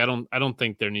 But like, I don't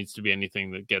think there needs to be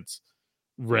anything that gets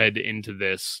read into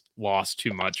this loss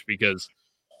too much because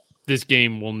this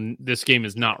game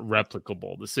is not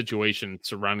replicable. The situation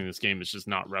surrounding this game is just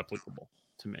not replicable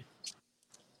to me.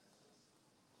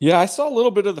 Yeah, I saw a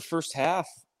little bit of the first half.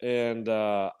 And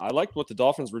I liked what the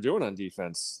Dolphins were doing on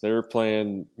defense. They were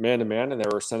playing man-to-man, and they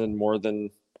were sending more than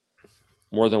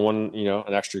one,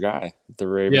 an extra guy the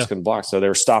Ravens couldn't block. So they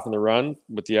were stopping the run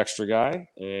with the extra guy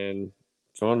and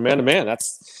going man-to-man.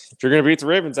 If you're going to beat the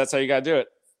Ravens, that's how you got to do it.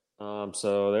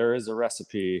 So there is a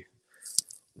recipe.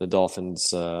 The Dolphins,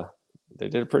 they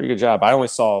did a pretty good job. I only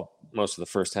saw most of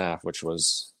the first half, which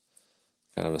was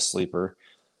kind of a sleeper.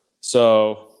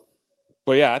 So...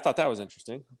 But yeah, I thought that was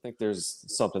interesting. I think there's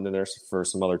something in there for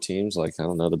some other teams, like I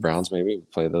don't know, the Browns maybe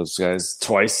play those guys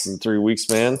twice in 3 weeks,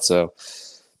 man. So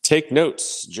take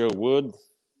notes, Joe Wood.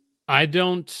 I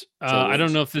don't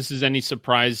know if this is any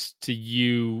surprise to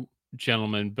you,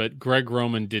 gentlemen, but Greg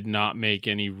Roman did not make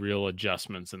any real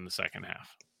adjustments in the second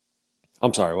half.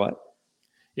 I'm sorry, what?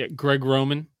 Yeah, Greg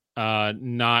Roman,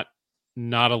 not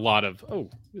a lot of.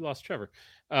 Oh, we lost Trevor.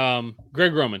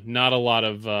 Greg Roman, not a lot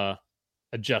of.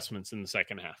 Adjustments in the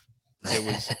second half. It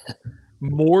was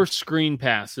more screen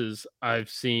passes I've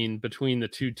seen between the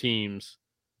two teams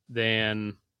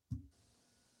than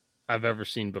I've ever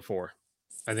seen before.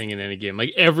 I think in any game,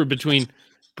 like between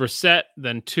Brissett,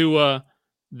 then Tua,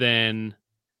 and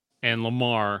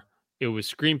Lamar, it was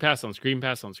screen pass on screen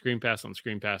pass on screen pass on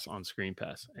screen pass on screen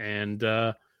pass. And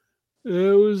It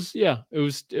was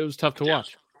tough to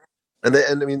watch. And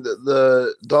I mean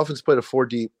the Dolphins played a 4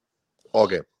 deep all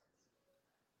game.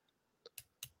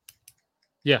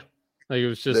 Yeah, like it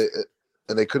was just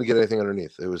they couldn't get anything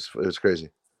underneath. It was crazy.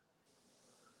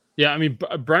 Yeah, I mean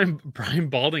Brian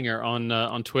Baldinger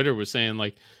on Twitter was saying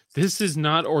like this is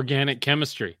not organic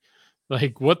chemistry.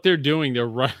 Like what they're doing,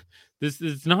 this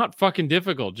is not fucking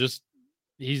difficult. Just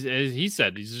he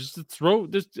said he's just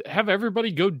have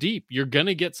everybody go deep. You're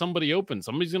gonna get somebody open.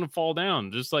 Somebody's gonna fall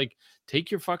down. Just like take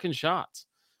your fucking shots.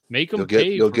 Make them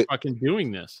pay for fucking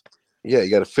doing this. Yeah, you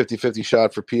got a 50-50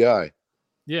 shot for PI.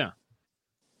 Yeah.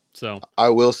 So I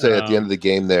will say at the end of the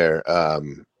game there,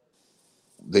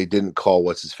 they didn't call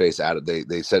what's his face out of.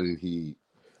 They said he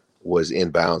was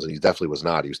in bounds, and he definitely was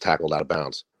not. He was tackled out of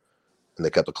bounds, and they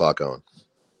kept the clock going.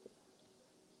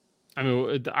 I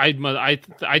mean,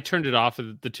 I turned it off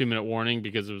at the 2-minute warning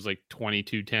because it was like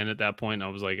 22-10 at that point. I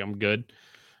was like, I'm good.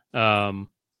 Well,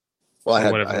 I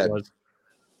had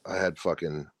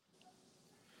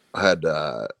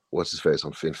what's his face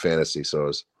in fantasy, so it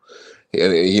was,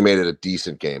 he made it a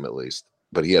decent game at least.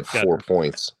 But he had 4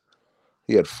 points.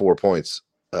 He had 4 points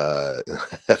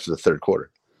after the third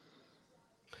quarter.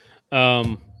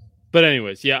 But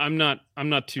anyways, yeah, I'm not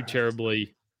too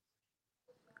terribly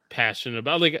passionate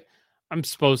about, like, I'm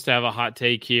supposed to have a hot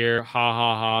take here. Ha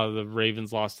ha ha. The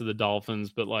Ravens lost to the Dolphins,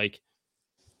 but like,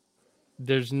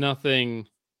 there's nothing.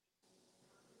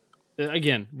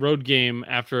 Again, road game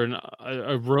after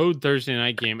a road Thursday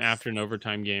night game after an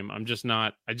overtime game. I just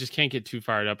can't get too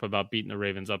fired up about beating the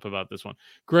Ravens up about this one.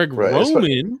 Greg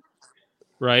Roman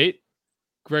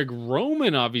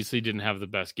obviously didn't have the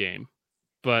best game,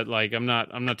 but like, I'm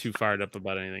not too fired up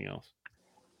about anything else.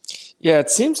 Yeah,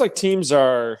 it seems like teams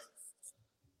are.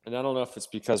 And I don't know if it's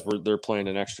because they're playing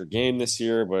an extra game this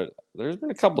year, but there's been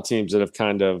a couple teams that have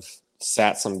kind of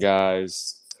sat some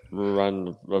guys,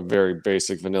 run a very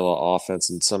basic vanilla offense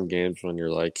in some games when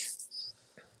you're like,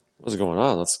 what's going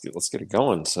on? Let's get it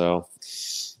going. So,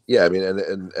 yeah, I mean,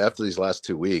 and after these last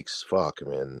 2 weeks, fuck, I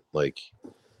mean, like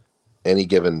any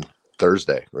given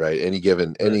Thursday, right? Any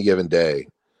given day,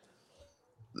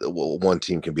 one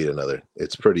team can beat another.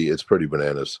 It's pretty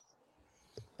bananas.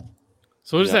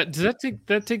 So what is that? Does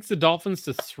that takes the Dolphins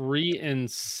to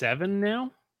 3-7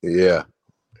 now? Yeah.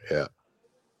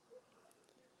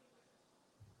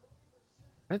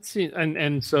 Let's see,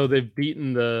 and so they've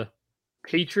beaten the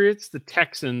Patriots, the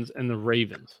Texans, and the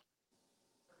Ravens.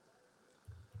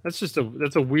 That's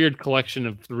a weird collection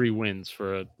of 3 wins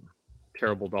for a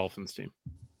terrible Dolphins team.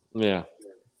 Yeah.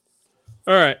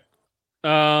 All right.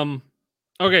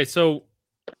 Okay, so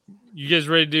you guys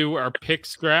ready to do our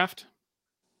picks draft?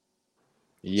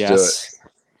 Yes.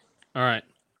 All right.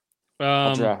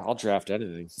 I'll draft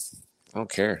anything. I don't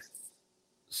care.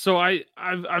 So I've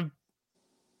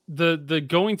the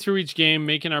going through each game,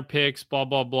 making our picks, blah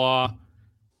blah blah.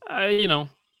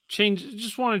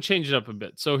 Just want to change it up a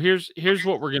bit. So here's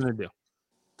what we're gonna do.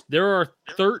 There are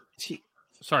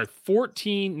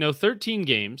 13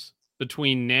 games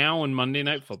between now and Monday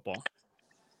Night Football.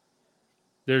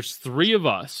 There's 3 of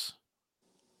us,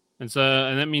 and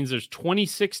that means there's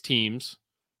 26 teams.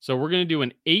 So we're going to do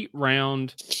an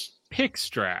 8-round picks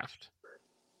draft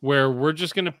where we're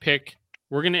just going to pick.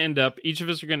 Each of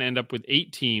us are going to end up with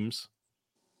 8 teams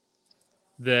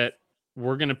that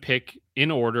we're going to pick in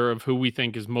order of who we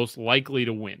think is most likely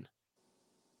to win.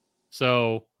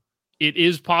 So it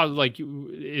is possible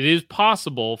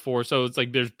for, so it's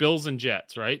like there's Bills and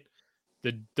Jets, right?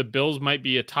 The Bills might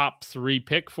be a top 3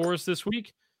 pick for us this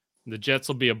week. The Jets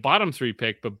will be a bottom 3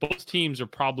 pick, but both teams are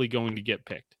probably going to get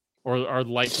picked. Or are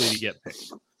likely to get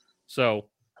picked. So,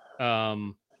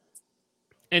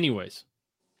 anyways,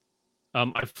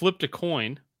 I flipped a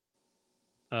coin,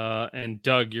 and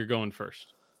Doug, you're going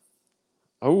first.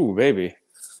 Oh, baby.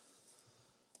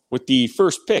 With the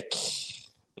first pick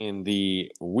in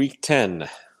the Week 10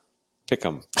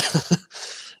 pick'em.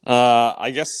 I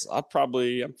guess I'm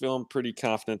feeling pretty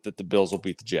confident that the Bills will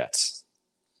beat the Jets.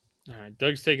 All right,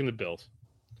 Doug's taking the Bills.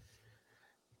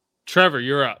 Trevor,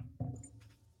 you're up.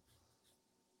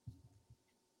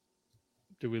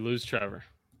 Did we lose Trevor?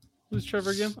 Lose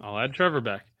Trevor again? I'll add Trevor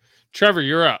back. Trevor,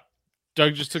 you're up.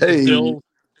 Doug just took the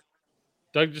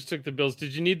Bills.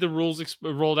 Did you need the rules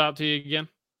rolled out to you again?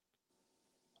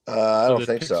 I don't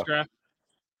think so. Draft?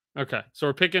 Okay, so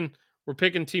we're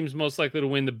picking teams most likely to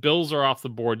win. The Bills are off the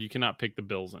board. You cannot pick the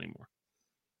Bills anymore.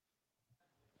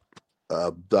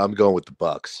 I'm going with the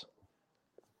Bucks.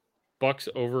 Bucks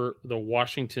over the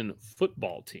Washington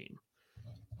football team.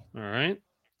 All right.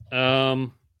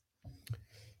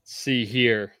 See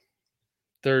here.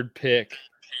 Third pick.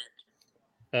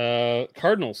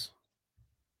 Cardinals.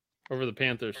 over the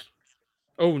Panthers.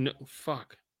 Oh no,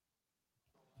 fuck.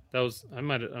 That was I don't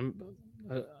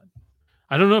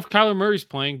know if Kyler Murray's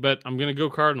playing, but I'm gonna go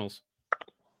Cardinals.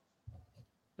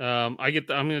 I'm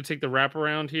gonna take the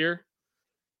wraparound here.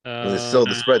 And it's still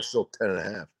the spread's still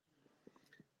 10.5.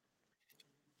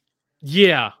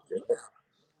 Yeah.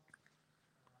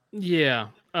 Yeah.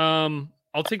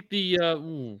 I'll take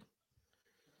the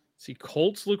see,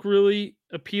 Colts look really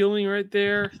appealing right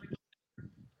there.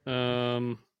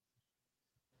 I'm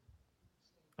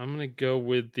gonna go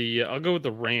with I'll go with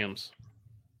the Rams.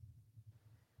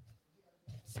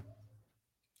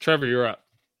 Trevor, you're up.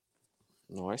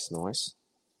 Nice.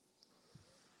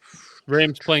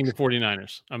 Rams playing the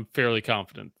 49ers. I'm fairly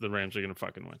confident the Rams are gonna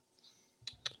fucking win.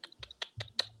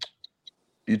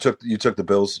 You took the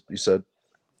Bills, you said?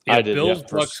 Yeah, I did, Bills, yeah.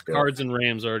 Bucks, Cards, and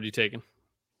Rams already taken.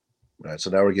 All right, so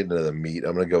now we're getting into the meat.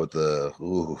 I'm going to go with the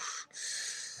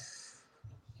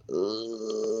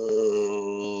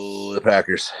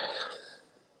Packers.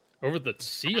 Over the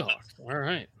Seahawks. All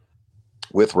right.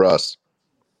 With Russ.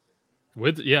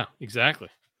 Yeah, exactly.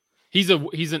 He's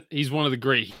one of the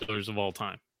great healers of all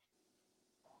time.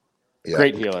 Yeah.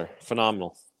 Great healer.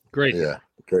 Phenomenal. Great. Yeah.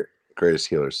 Greatest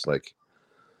healers, like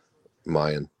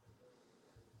Mayan.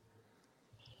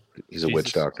 He's a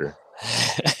witch doctor.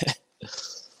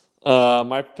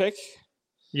 My pick,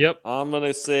 Yep. I'm going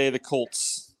to say the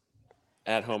Colts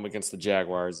at home against the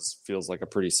Jaguars. This feels like a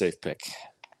pretty safe pick.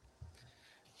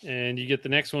 And you get the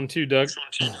next one too, Doug.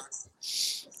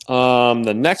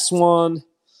 The next one,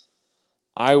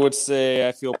 I would say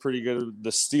I feel pretty good. The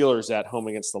Steelers at home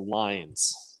against the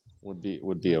Lions would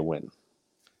be a win.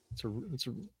 So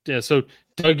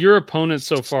Doug, your opponents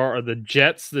so far are the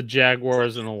Jets, the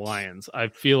Jaguars, and the Lions. I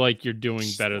feel like you're doing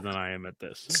better than I am at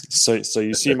this. So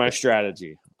you see my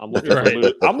strategy. I'm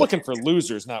looking for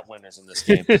losers, not winners in this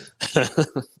game.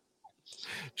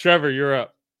 Trevor, you're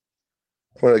up.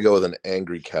 I'm going to go with an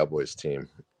angry Cowboys team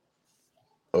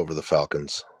over the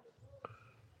Falcons.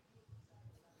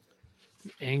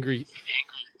 An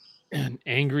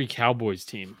angry Cowboys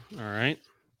team. All right.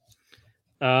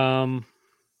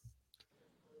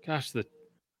 Gosh, that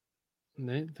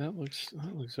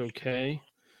looks okay.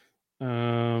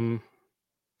 The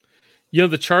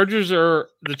Chargers are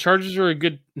a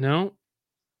good no.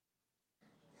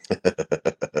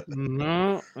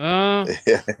 No.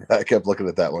 Yeah, I kept looking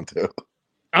at that one too.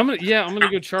 I'm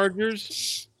gonna go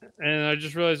Chargers, and I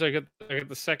just realized I got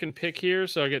the second pick here,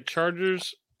 so I get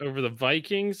Chargers over the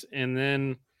Vikings, and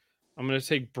then I'm gonna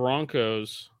take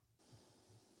Broncos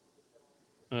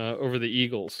over the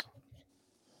Eagles.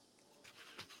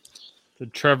 So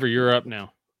Trevor, you're up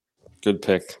now. Good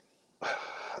pick.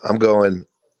 I'm going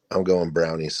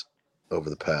Brownies over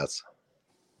the Pats.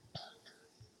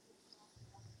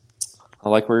 I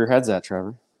like where your head's at,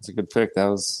 Trevor. It's a good pick. That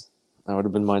would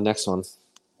have been my next one.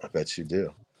 I bet you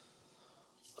do.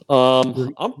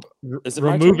 Is it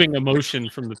removing emotion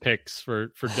from the picks for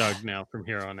Doug now from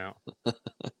here on out?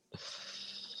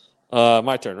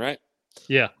 My turn, right?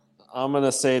 Yeah. I'm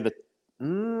gonna say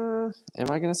am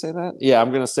I gonna say that? Yeah,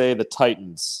 I'm gonna say the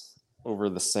Titans over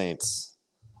the Saints.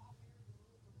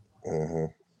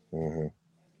 Boom.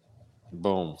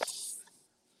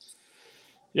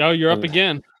 Yo, you're up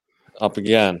again. Up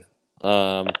again.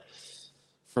 From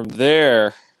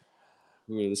there,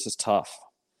 this is tough.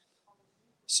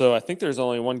 So I think there's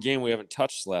only one game we haven't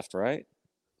touched left, right?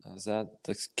 Is that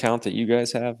the count that you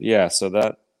guys have? Yeah, so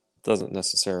that doesn't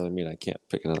necessarily mean I can't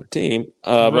pick another team.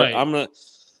 But Right. I'm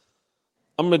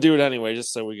gonna do it anyway,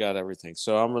 just so we got everything.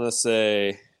 So I'm gonna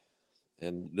say,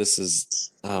 and this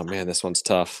is, oh man, this one's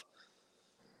tough.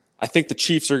 I think the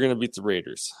Chiefs are gonna beat the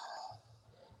Raiders.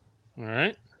 All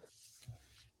right.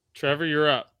 Trevor, you're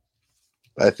up.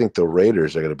 I think the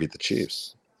Raiders are going to beat the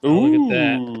Chiefs. Look at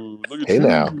that. Look at Hey, you.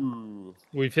 now.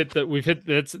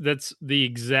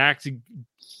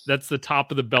 That's the top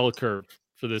of the bell curve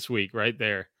for this week right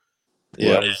there.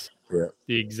 Yeah. Was Yeah.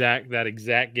 that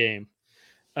exact game.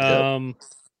 Yep.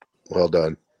 Well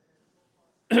done.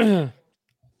 I'm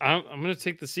going to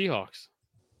take the Seahawks.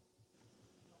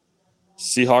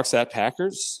 Seahawks at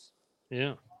Packers.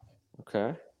 Yeah.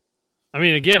 Okay. I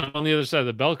mean, again, on the other side of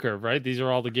the bell curve, right? These are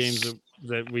all the games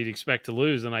that we'd expect to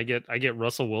lose, and I get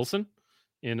Russell Wilson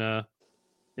in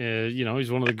he's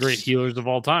one of the great healers of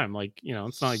all time. Like,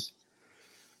 it's not like.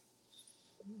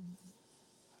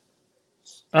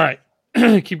 All right,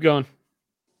 keep going.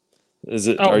 Is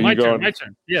it? Oh, are my you turn. going? My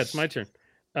turn. Yeah, it's my turn.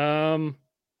 I'm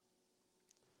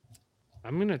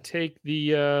gonna take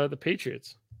the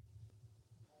Patriots.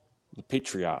 The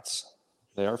Patriots.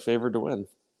 They are favored to win.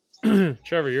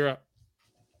 Trevor, you're up.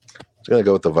 I'm going to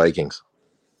go with the Vikings.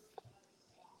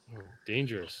 Oh,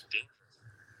 Dangerous.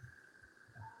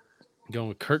 Going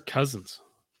with Kirk Cousins.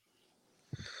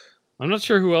 I'm not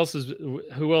sure who else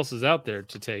is out there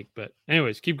to take, but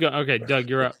anyways, keep going. Okay, Doug,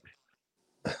 you're up.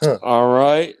 All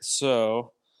right,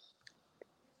 so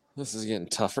this is getting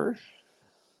tougher.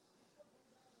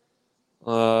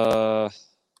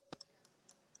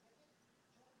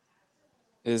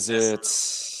 Is it?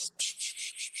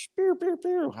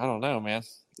 I don't know, man.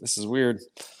 This is weird.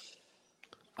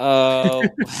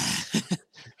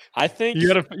 I think You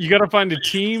gotta find a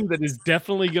team that is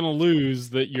definitely gonna lose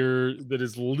that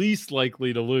is least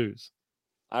likely to lose.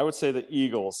 I would say the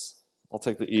Eagles. I'll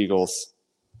take the Eagles.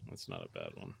 That's not a bad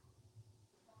one.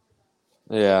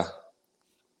 Yeah.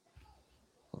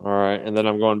 All right, and then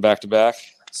I'm going back to back,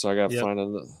 so I got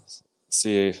to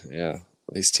see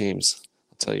these teams.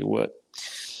 I'll tell you what.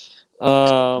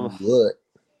 What?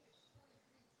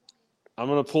 I'm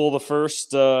gonna pull the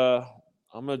first.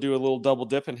 I'm gonna do a little double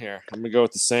dip in here. I'm gonna go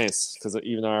with the Saints because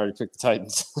even though I already picked the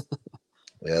Titans.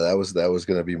 Yeah, that was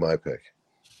gonna be my pick.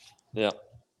 Yeah.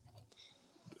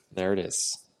 There it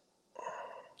is.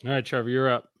 All right, Trevor, you're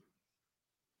up.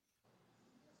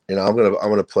 You know, I'm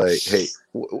gonna play. Hey,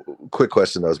 quick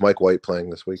question though: is Mike White playing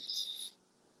this week?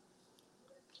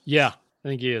 Yeah, I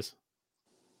think he is.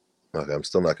 Okay, I'm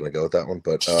still not gonna go with that one,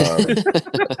 but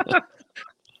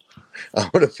I'm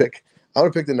gonna pick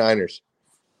the Niners.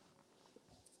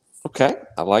 Okay,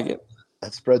 I like it.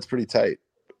 That spread's pretty tight.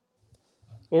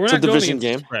 Well, we're It's not a going division against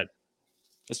the game. spread.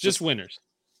 It's just winners.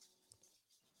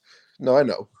 No, I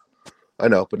know,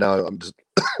 but now I'm just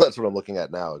that's what I'm looking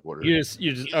at now. Like, what are You just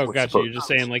oh, gotcha. You're just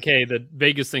saying like, hey, the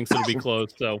Vegas thinks it'll be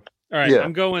close. So, all right, Yeah.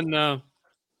 I'm going. I'm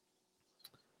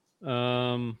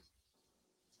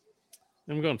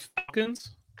going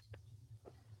Falcons,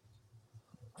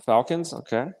 Falcons,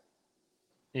 okay.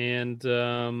 and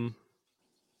there's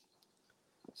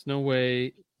no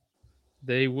way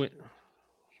they win.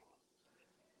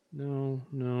 No.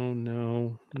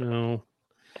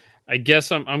 I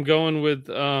guess I'm going with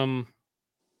the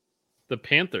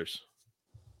Panthers.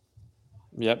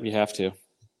 Yep, you have to.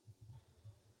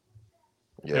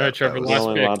 Yeah, All right, Trevor, that was The last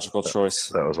only pick. logical choice.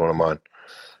 That was one of mine.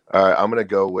 All right, I'm gonna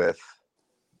go with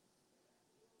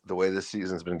the way this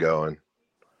season's been going.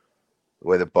 The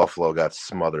way that Buffalo got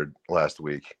smothered last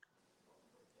week.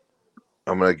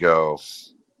 I'm gonna go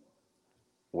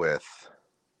with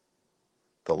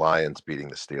the Lions beating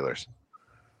the Steelers.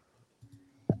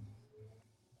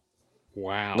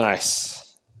 Wow.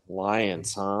 Nice.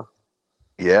 Lions, huh?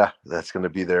 Yeah, that's going to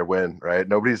be their win, right?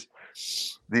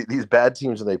 These bad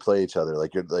teams when they play each other,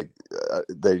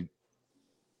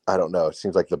 I don't know. It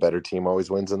seems like the better team always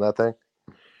wins in that thing,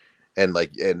 and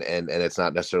it's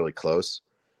not necessarily close.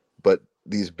 But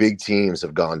these big teams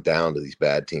have gone down to these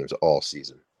bad teams all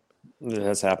season. It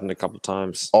has happened a couple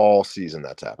times. All season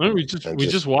that's happened. Well, we just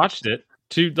watched it.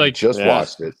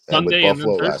 Watched it Sunday and with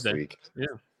Buffalo and then last Thursday. week.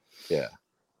 Yeah.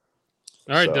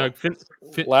 All right, So, Doug.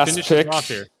 last finish pick. us off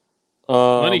here.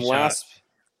 Money Last.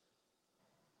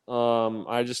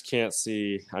 I just can't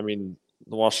see. I mean,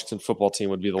 the Washington football team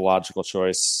would be the logical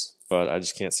choice, but I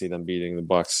just can't see them beating the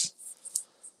Bucs.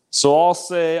 So I'll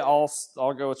say I'll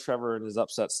go with Trevor and his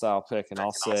upset style pick, and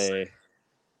I'll say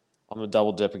I'm gonna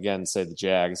double dip again and say the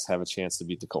Jags have a chance to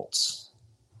beat the Colts.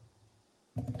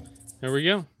 There we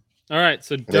go. All right,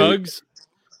 so Doug.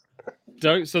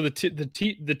 So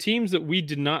the teams that we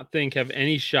did not think have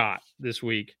any shot this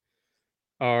week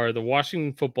are the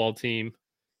Washington football team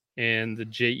and the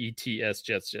Jets.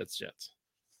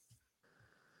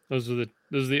 Those are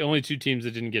the only two teams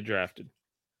that didn't get drafted.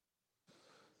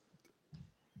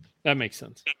 That makes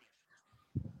sense.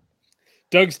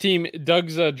 Doug's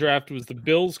draft was the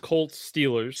Bills, Colts,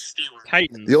 Steelers,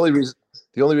 Titans. The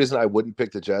only reason I wouldn't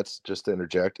pick the Jets, just to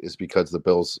interject, is because the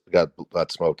Bills got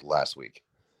smoked last week.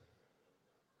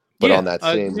 But on that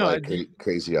same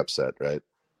crazy upset, right?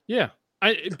 Yeah.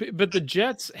 But the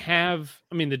Jets have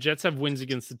wins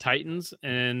against the Titans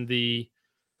and they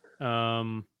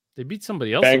beat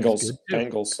somebody else. Bengals.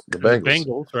 The Bengals.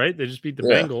 Bengals, right? They just beat the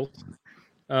Bengals.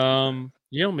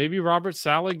 Maybe Robert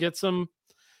Saleh gets them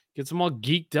all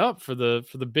geeked up for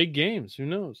the big games. Who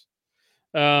knows?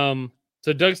 So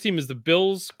Doug's team is the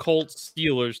Bills, Colts,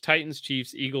 Steelers, Titans,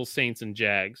 Chiefs, Eagles, Saints, and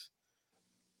Jags.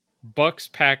 Bucks,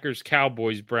 Packers,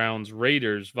 Cowboys, Browns,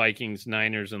 Raiders, Vikings,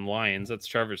 Niners, and Lions. That's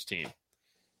Trevor's team.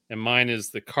 And mine is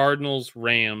the Cardinals,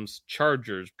 Rams,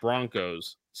 Chargers,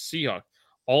 Broncos, Seahawks.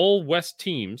 All West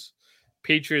teams,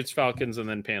 Patriots, Falcons, and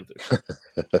then Panthers.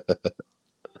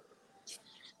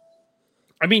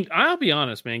 I mean, I'll be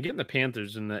honest, man. Getting the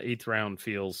Panthers in the 8th round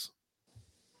feels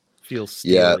steely.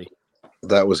 Yeah,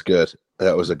 that was good.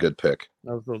 That was a good pick.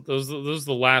 That was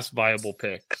the last viable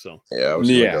pick. So Yeah, I was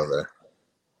going to go there.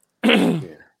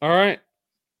 all right.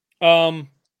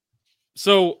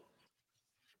 So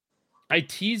I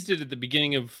teased it at the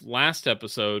beginning of last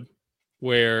episode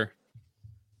where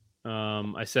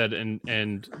I said and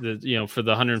the for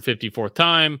the 154th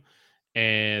time,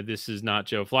 and this is not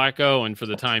Joe Flacco, and for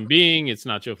the time being, it's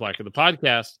not Joe Flacco the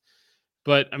podcast.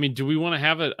 But I mean, do we want to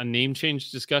have a name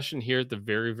change discussion here at the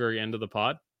very, very end of the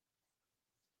pod?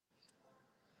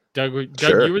 Doug,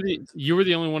 Sure. you were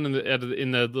the only one in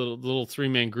the little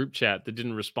 3-man group chat that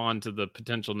didn't respond to the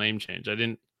potential name change. I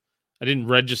didn't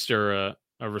register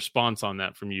a response on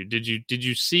that from you. Did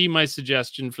you see my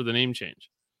suggestion for the name change?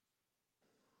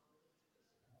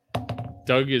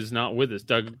 Doug is not with us.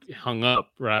 Doug hung up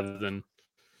rather than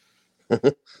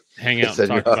hang out and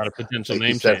talk about a potential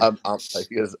name change. I'm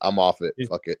off it.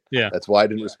 Fuck it. Yeah. That's why I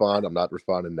didn't respond. I'm not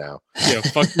responding now. Yeah,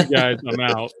 fuck you guys. I'm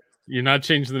out. You're not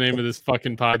changing the name of this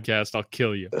fucking podcast. I'll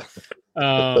kill you.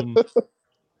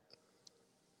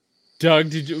 Doug,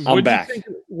 did you? I'm back.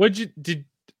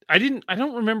 I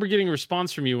don't remember getting a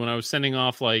response from you when I was sending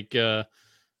off like images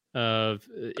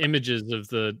of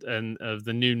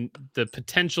the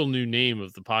potential new name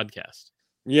of the podcast.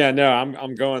 Yeah, no,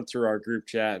 I'm going through our group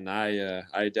chat, and I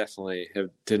definitely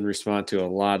didn't respond to a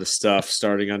lot of stuff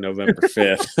starting on November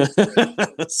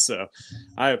 5th. So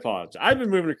I apologize. I've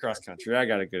been moving across country. I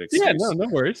got a good excuse. Yeah, no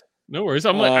worries. No worries.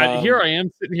 I'm like, here I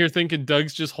am sitting here thinking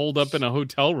Doug's just holed up in a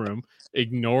hotel room,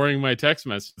 ignoring my text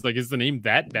message. Like, is the name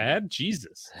that bad?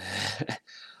 Jesus.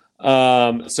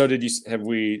 So have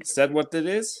we said what it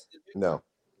is? No.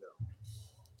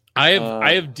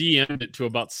 I have DM'd it to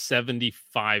about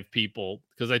 75 people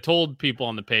because I told people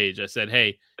on the page, I said,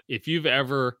 hey, if you've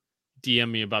ever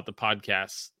DM'd me about the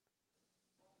podcast,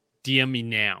 DM me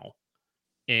now.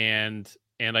 And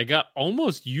I got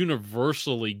almost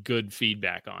universally good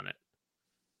feedback on it.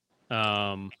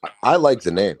 I like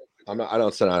the name.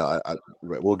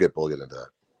 We'll get into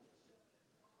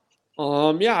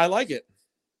that. Yeah, I like it.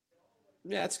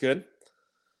 Yeah, it's good.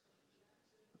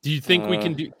 Do you think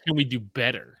can we do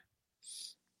better?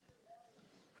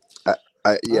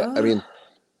 I mean,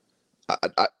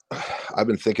 I've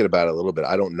been thinking about it a little bit.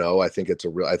 I don't know. I think it's a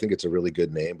really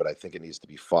good name, but I think it needs to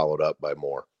be followed up by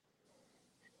more.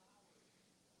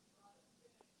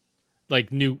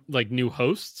 Like new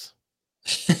hosts.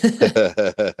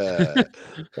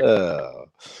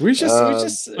 We just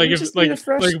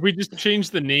we just change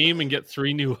the name and get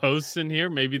 3 new hosts in here.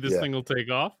 Maybe this thing will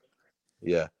take off.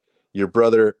 Yeah, your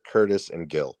brother Curtis and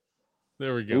Gil.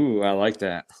 There we go. Ooh, I like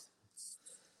that.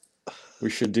 We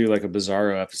should do like a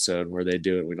Bizarro episode where they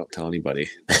do it. We don't tell anybody.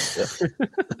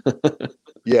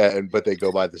 Yeah, but they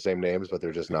go by the same names, but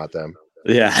they're just not them.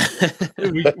 Yeah.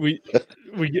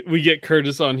 we get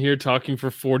Curtis on here talking for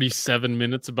 47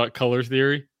 minutes about color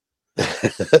theory.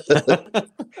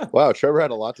 Wow, Trevor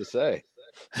had a lot to say.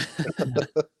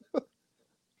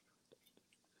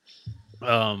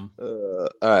 All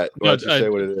right, why don't you say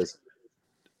what it is?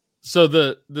 So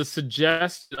the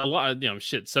suggest a lot,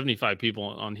 75 people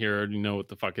on here already know what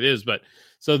the fuck it is, but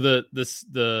so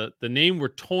the name we're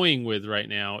toying with right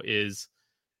now is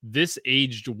This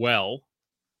Aged Well,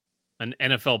 an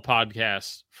NFL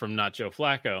podcast from Not Joe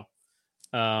Flacco.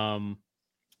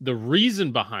 The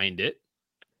reason behind it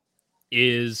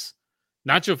is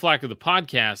Not Joe Flacco the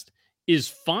podcast is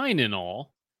fine and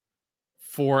all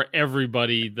for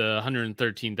everybody, the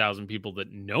 113,000 people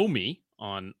that know me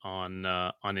on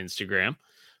Instagram,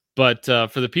 but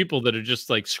for the people that are just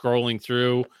like scrolling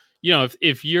through,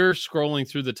 if you're scrolling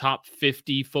through the top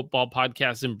 50 football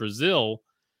podcasts in Brazil,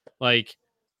 like,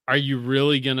 are you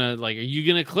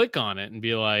gonna click on it and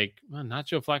be like, well, Not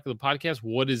Joe Flacco the podcast,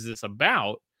 what is this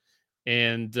about?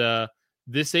 And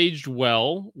This Aged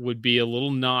Well would be a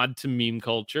little nod to meme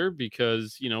culture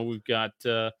because we've got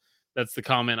that's the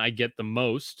comment I get the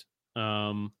most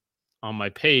on my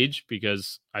page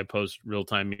because I post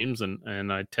real-time memes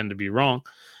and I tend to be wrong.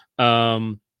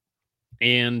 And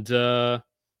this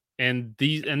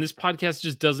podcast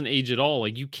just doesn't age at all.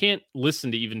 Like, you can't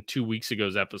listen to even 2 weeks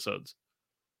ago's episodes.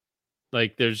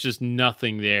 Like, there's just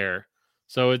nothing there.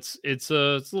 So it's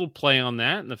a little play on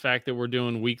that and the fact that we're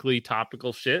doing weekly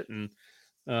topical shit and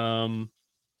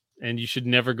you should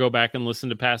never go back and listen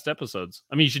to past episodes.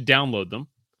 I mean, you should download them,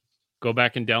 go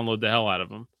back and download the hell out of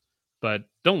them. But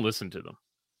don't listen to them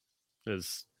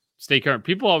because stay current.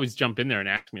 People always jump in there and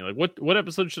ask me, like, what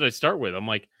episode should I start with? I'm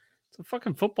like, it's a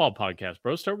fucking football podcast,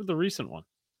 bro. Start with the recent one.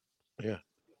 Yeah.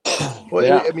 Well,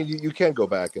 yeah. I mean, you can go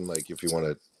back and, like, if you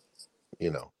want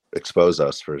to, expose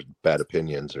us for bad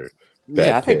opinions or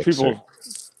bad I think picks people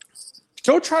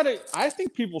I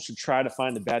think people should try to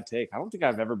find a bad take. I don't think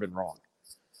I've ever been wrong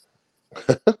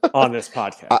on this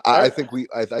podcast. I think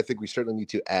we certainly need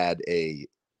to add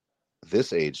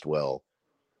this aged well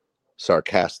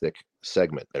sarcastic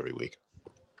segment every week.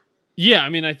 Yeah, I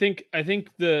mean, I think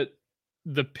the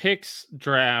picks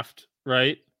draft,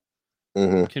 right,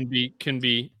 can be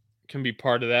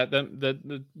part of that.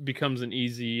 That becomes an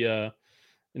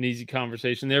easy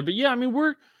conversation there. But yeah, I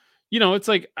mean, it's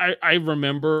like I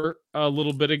remember a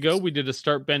little bit ago we did a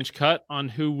start bench cut on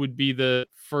who would be the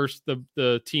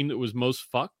team that was most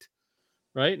fucked,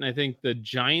 right? And I think the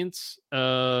Giants,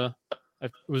 was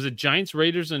it Giants,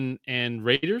 Raiders, and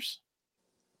Raiders?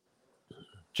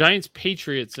 Giants,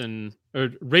 Patriots, or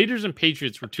Raiders and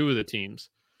Patriots were two of the teams.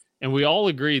 And we all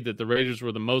agreed that the Raiders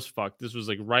were the most fucked. This was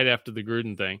like right after the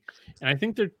Gruden thing. And I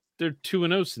think they're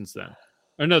 2-0 since then.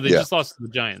 Or no, they just lost to the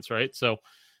Giants, right? So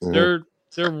they're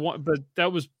one, but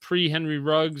that was pre-Henry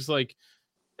Ruggs. Like,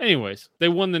 anyways, they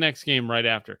won the next game right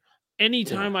after.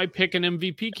 Anytime I pick an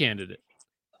MVP candidate,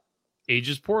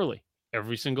 ages poorly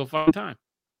every single fucking time.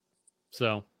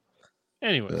 So,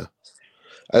 anyways. Yeah.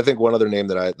 I think one other name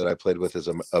that I played with is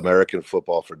American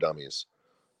Football for Dummies.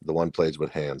 The one plays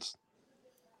with hands.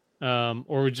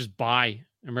 Or we just buy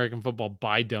American Football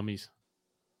by Dummies.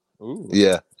 Ooh.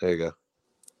 Yeah, there you go.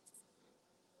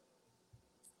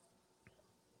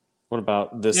 What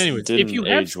about this? Anyways, didn't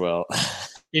age well.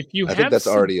 If you I think that's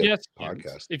already a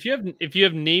podcast. If you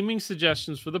have naming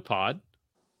suggestions for the pod,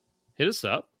 hit us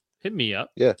up. Hit me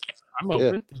up. Yeah, I'm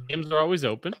open. Yeah. Games are always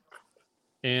open.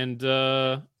 And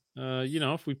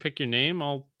if we pick your name,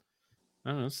 I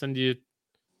don't know, send you.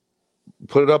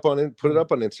 Put it up on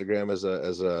Instagram as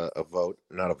a vote,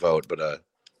 not a vote, but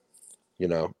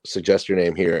suggest your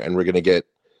name here, and we're gonna get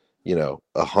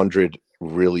 100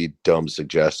 really dumb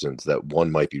suggestions that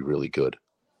one might be really good.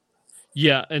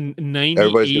 Yeah, and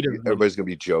 98 everybody's gonna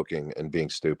be joking and being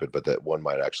stupid, but that one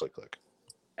might actually click.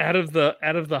 Out of the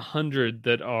 100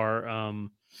 that are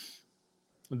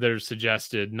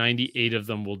suggested, 98 of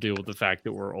them will deal with the fact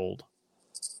that we're old.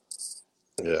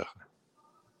 Yeah.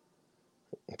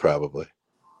 Probably.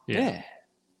 Yeah.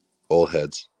 Old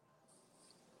heads.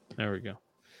 There we go.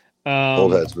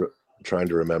 Old heads trying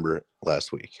to remember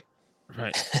last week.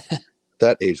 Right.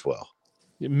 That aged well.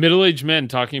 Middle-aged men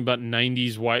talking about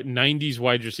 90s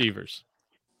wide receivers.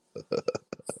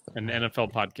 An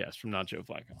NFL podcast from Not Joe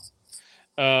Flacco.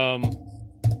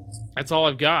 That's all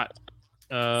I've got.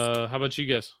 How about you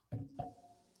guys?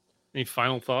 Any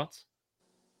final thoughts?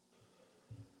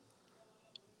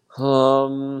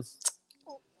 I'm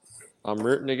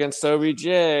rooting against OBJ.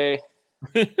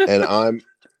 and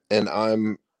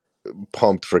I'm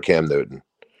pumped for Cam Newton.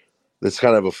 It's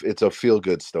kind of it's a feel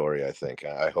good story, I think.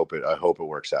 I hope it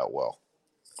works out well.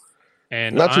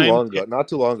 And not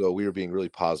too long ago, we were being really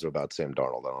positive about Sam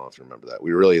Darnold. I don't know if you remember that.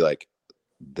 We were really like,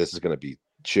 this is going to be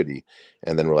shitty,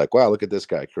 and then we're like, wow, look at this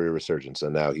guy, career resurgence,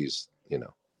 and now he's,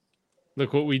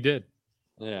 look what we did.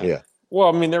 Yeah. Well,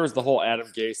 I mean, there was the whole Adam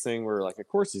Gase thing where, like, of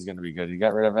course he's going to be good. He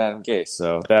got rid of Adam Gase,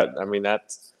 so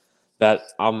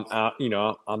I'm out.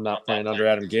 I'm not playing under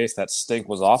Adam Gase. That stink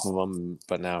was off of him,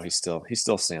 but now he's still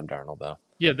Sam Darnold, though.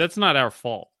 Yeah, that's not our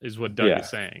fault, is what Doug is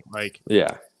saying. Like,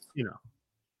 yeah,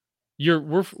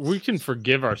 we can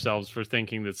forgive ourselves for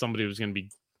thinking that somebody was going to be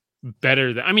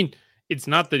better than. I mean, it's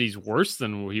not that he's worse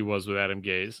than he was with Adam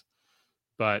Gase,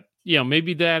 but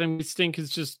maybe the Adam Gase stink is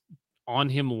just on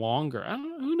him longer. I don't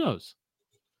know. Who knows?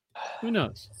 Who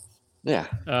knows? Yeah.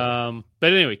 But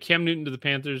anyway, Cam Newton to the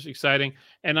Panthers, exciting.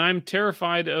 And I'm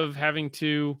terrified of having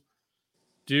to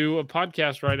do a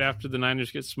podcast right after the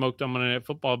Niners get smoked on Monday Night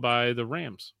Football by the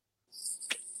Rams.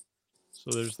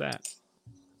 So there's that.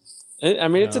 I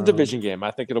mean, it's a division game.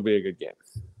 I think it'll be a good game.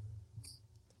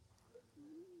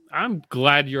 I'm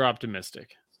glad you're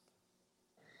optimistic.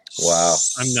 Wow.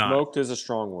 I'm not. Smoked is a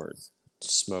strong word.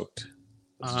 Smoked.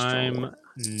 I'm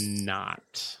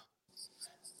not.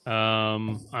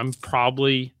 I'm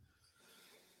probably.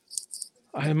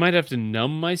 I might have to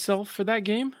numb myself for that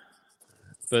game,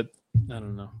 but I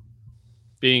don't know.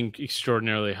 Being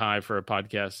extraordinarily high for a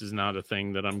podcast is not a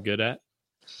thing that I'm good at.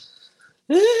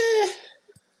 You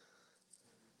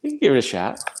can give it a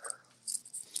shot.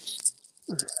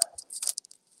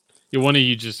 One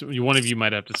of you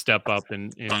might have to step up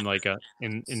and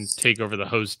take over the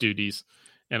host duties,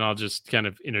 and I'll just kind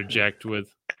of interject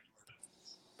with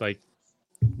like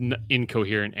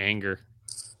incoherent anger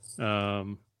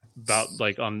about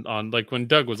like on like when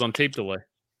Doug was on tape delay.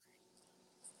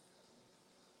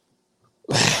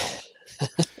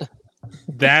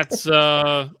 That's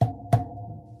all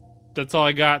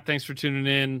I got. Thanks for tuning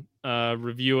in.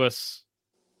 Review us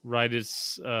write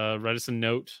us a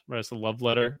note, write us a love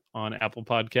letter on Apple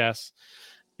Podcasts,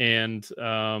 and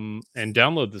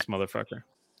download this motherfucker.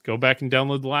 Go back and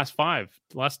download the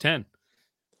last 10.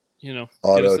 You know,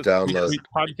 auto download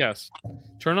podcast.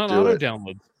 Turn on Do auto it.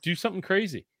 download. Do something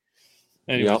crazy.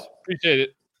 Anyways, appreciate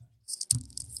it.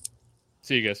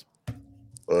 See you guys.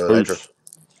 Later.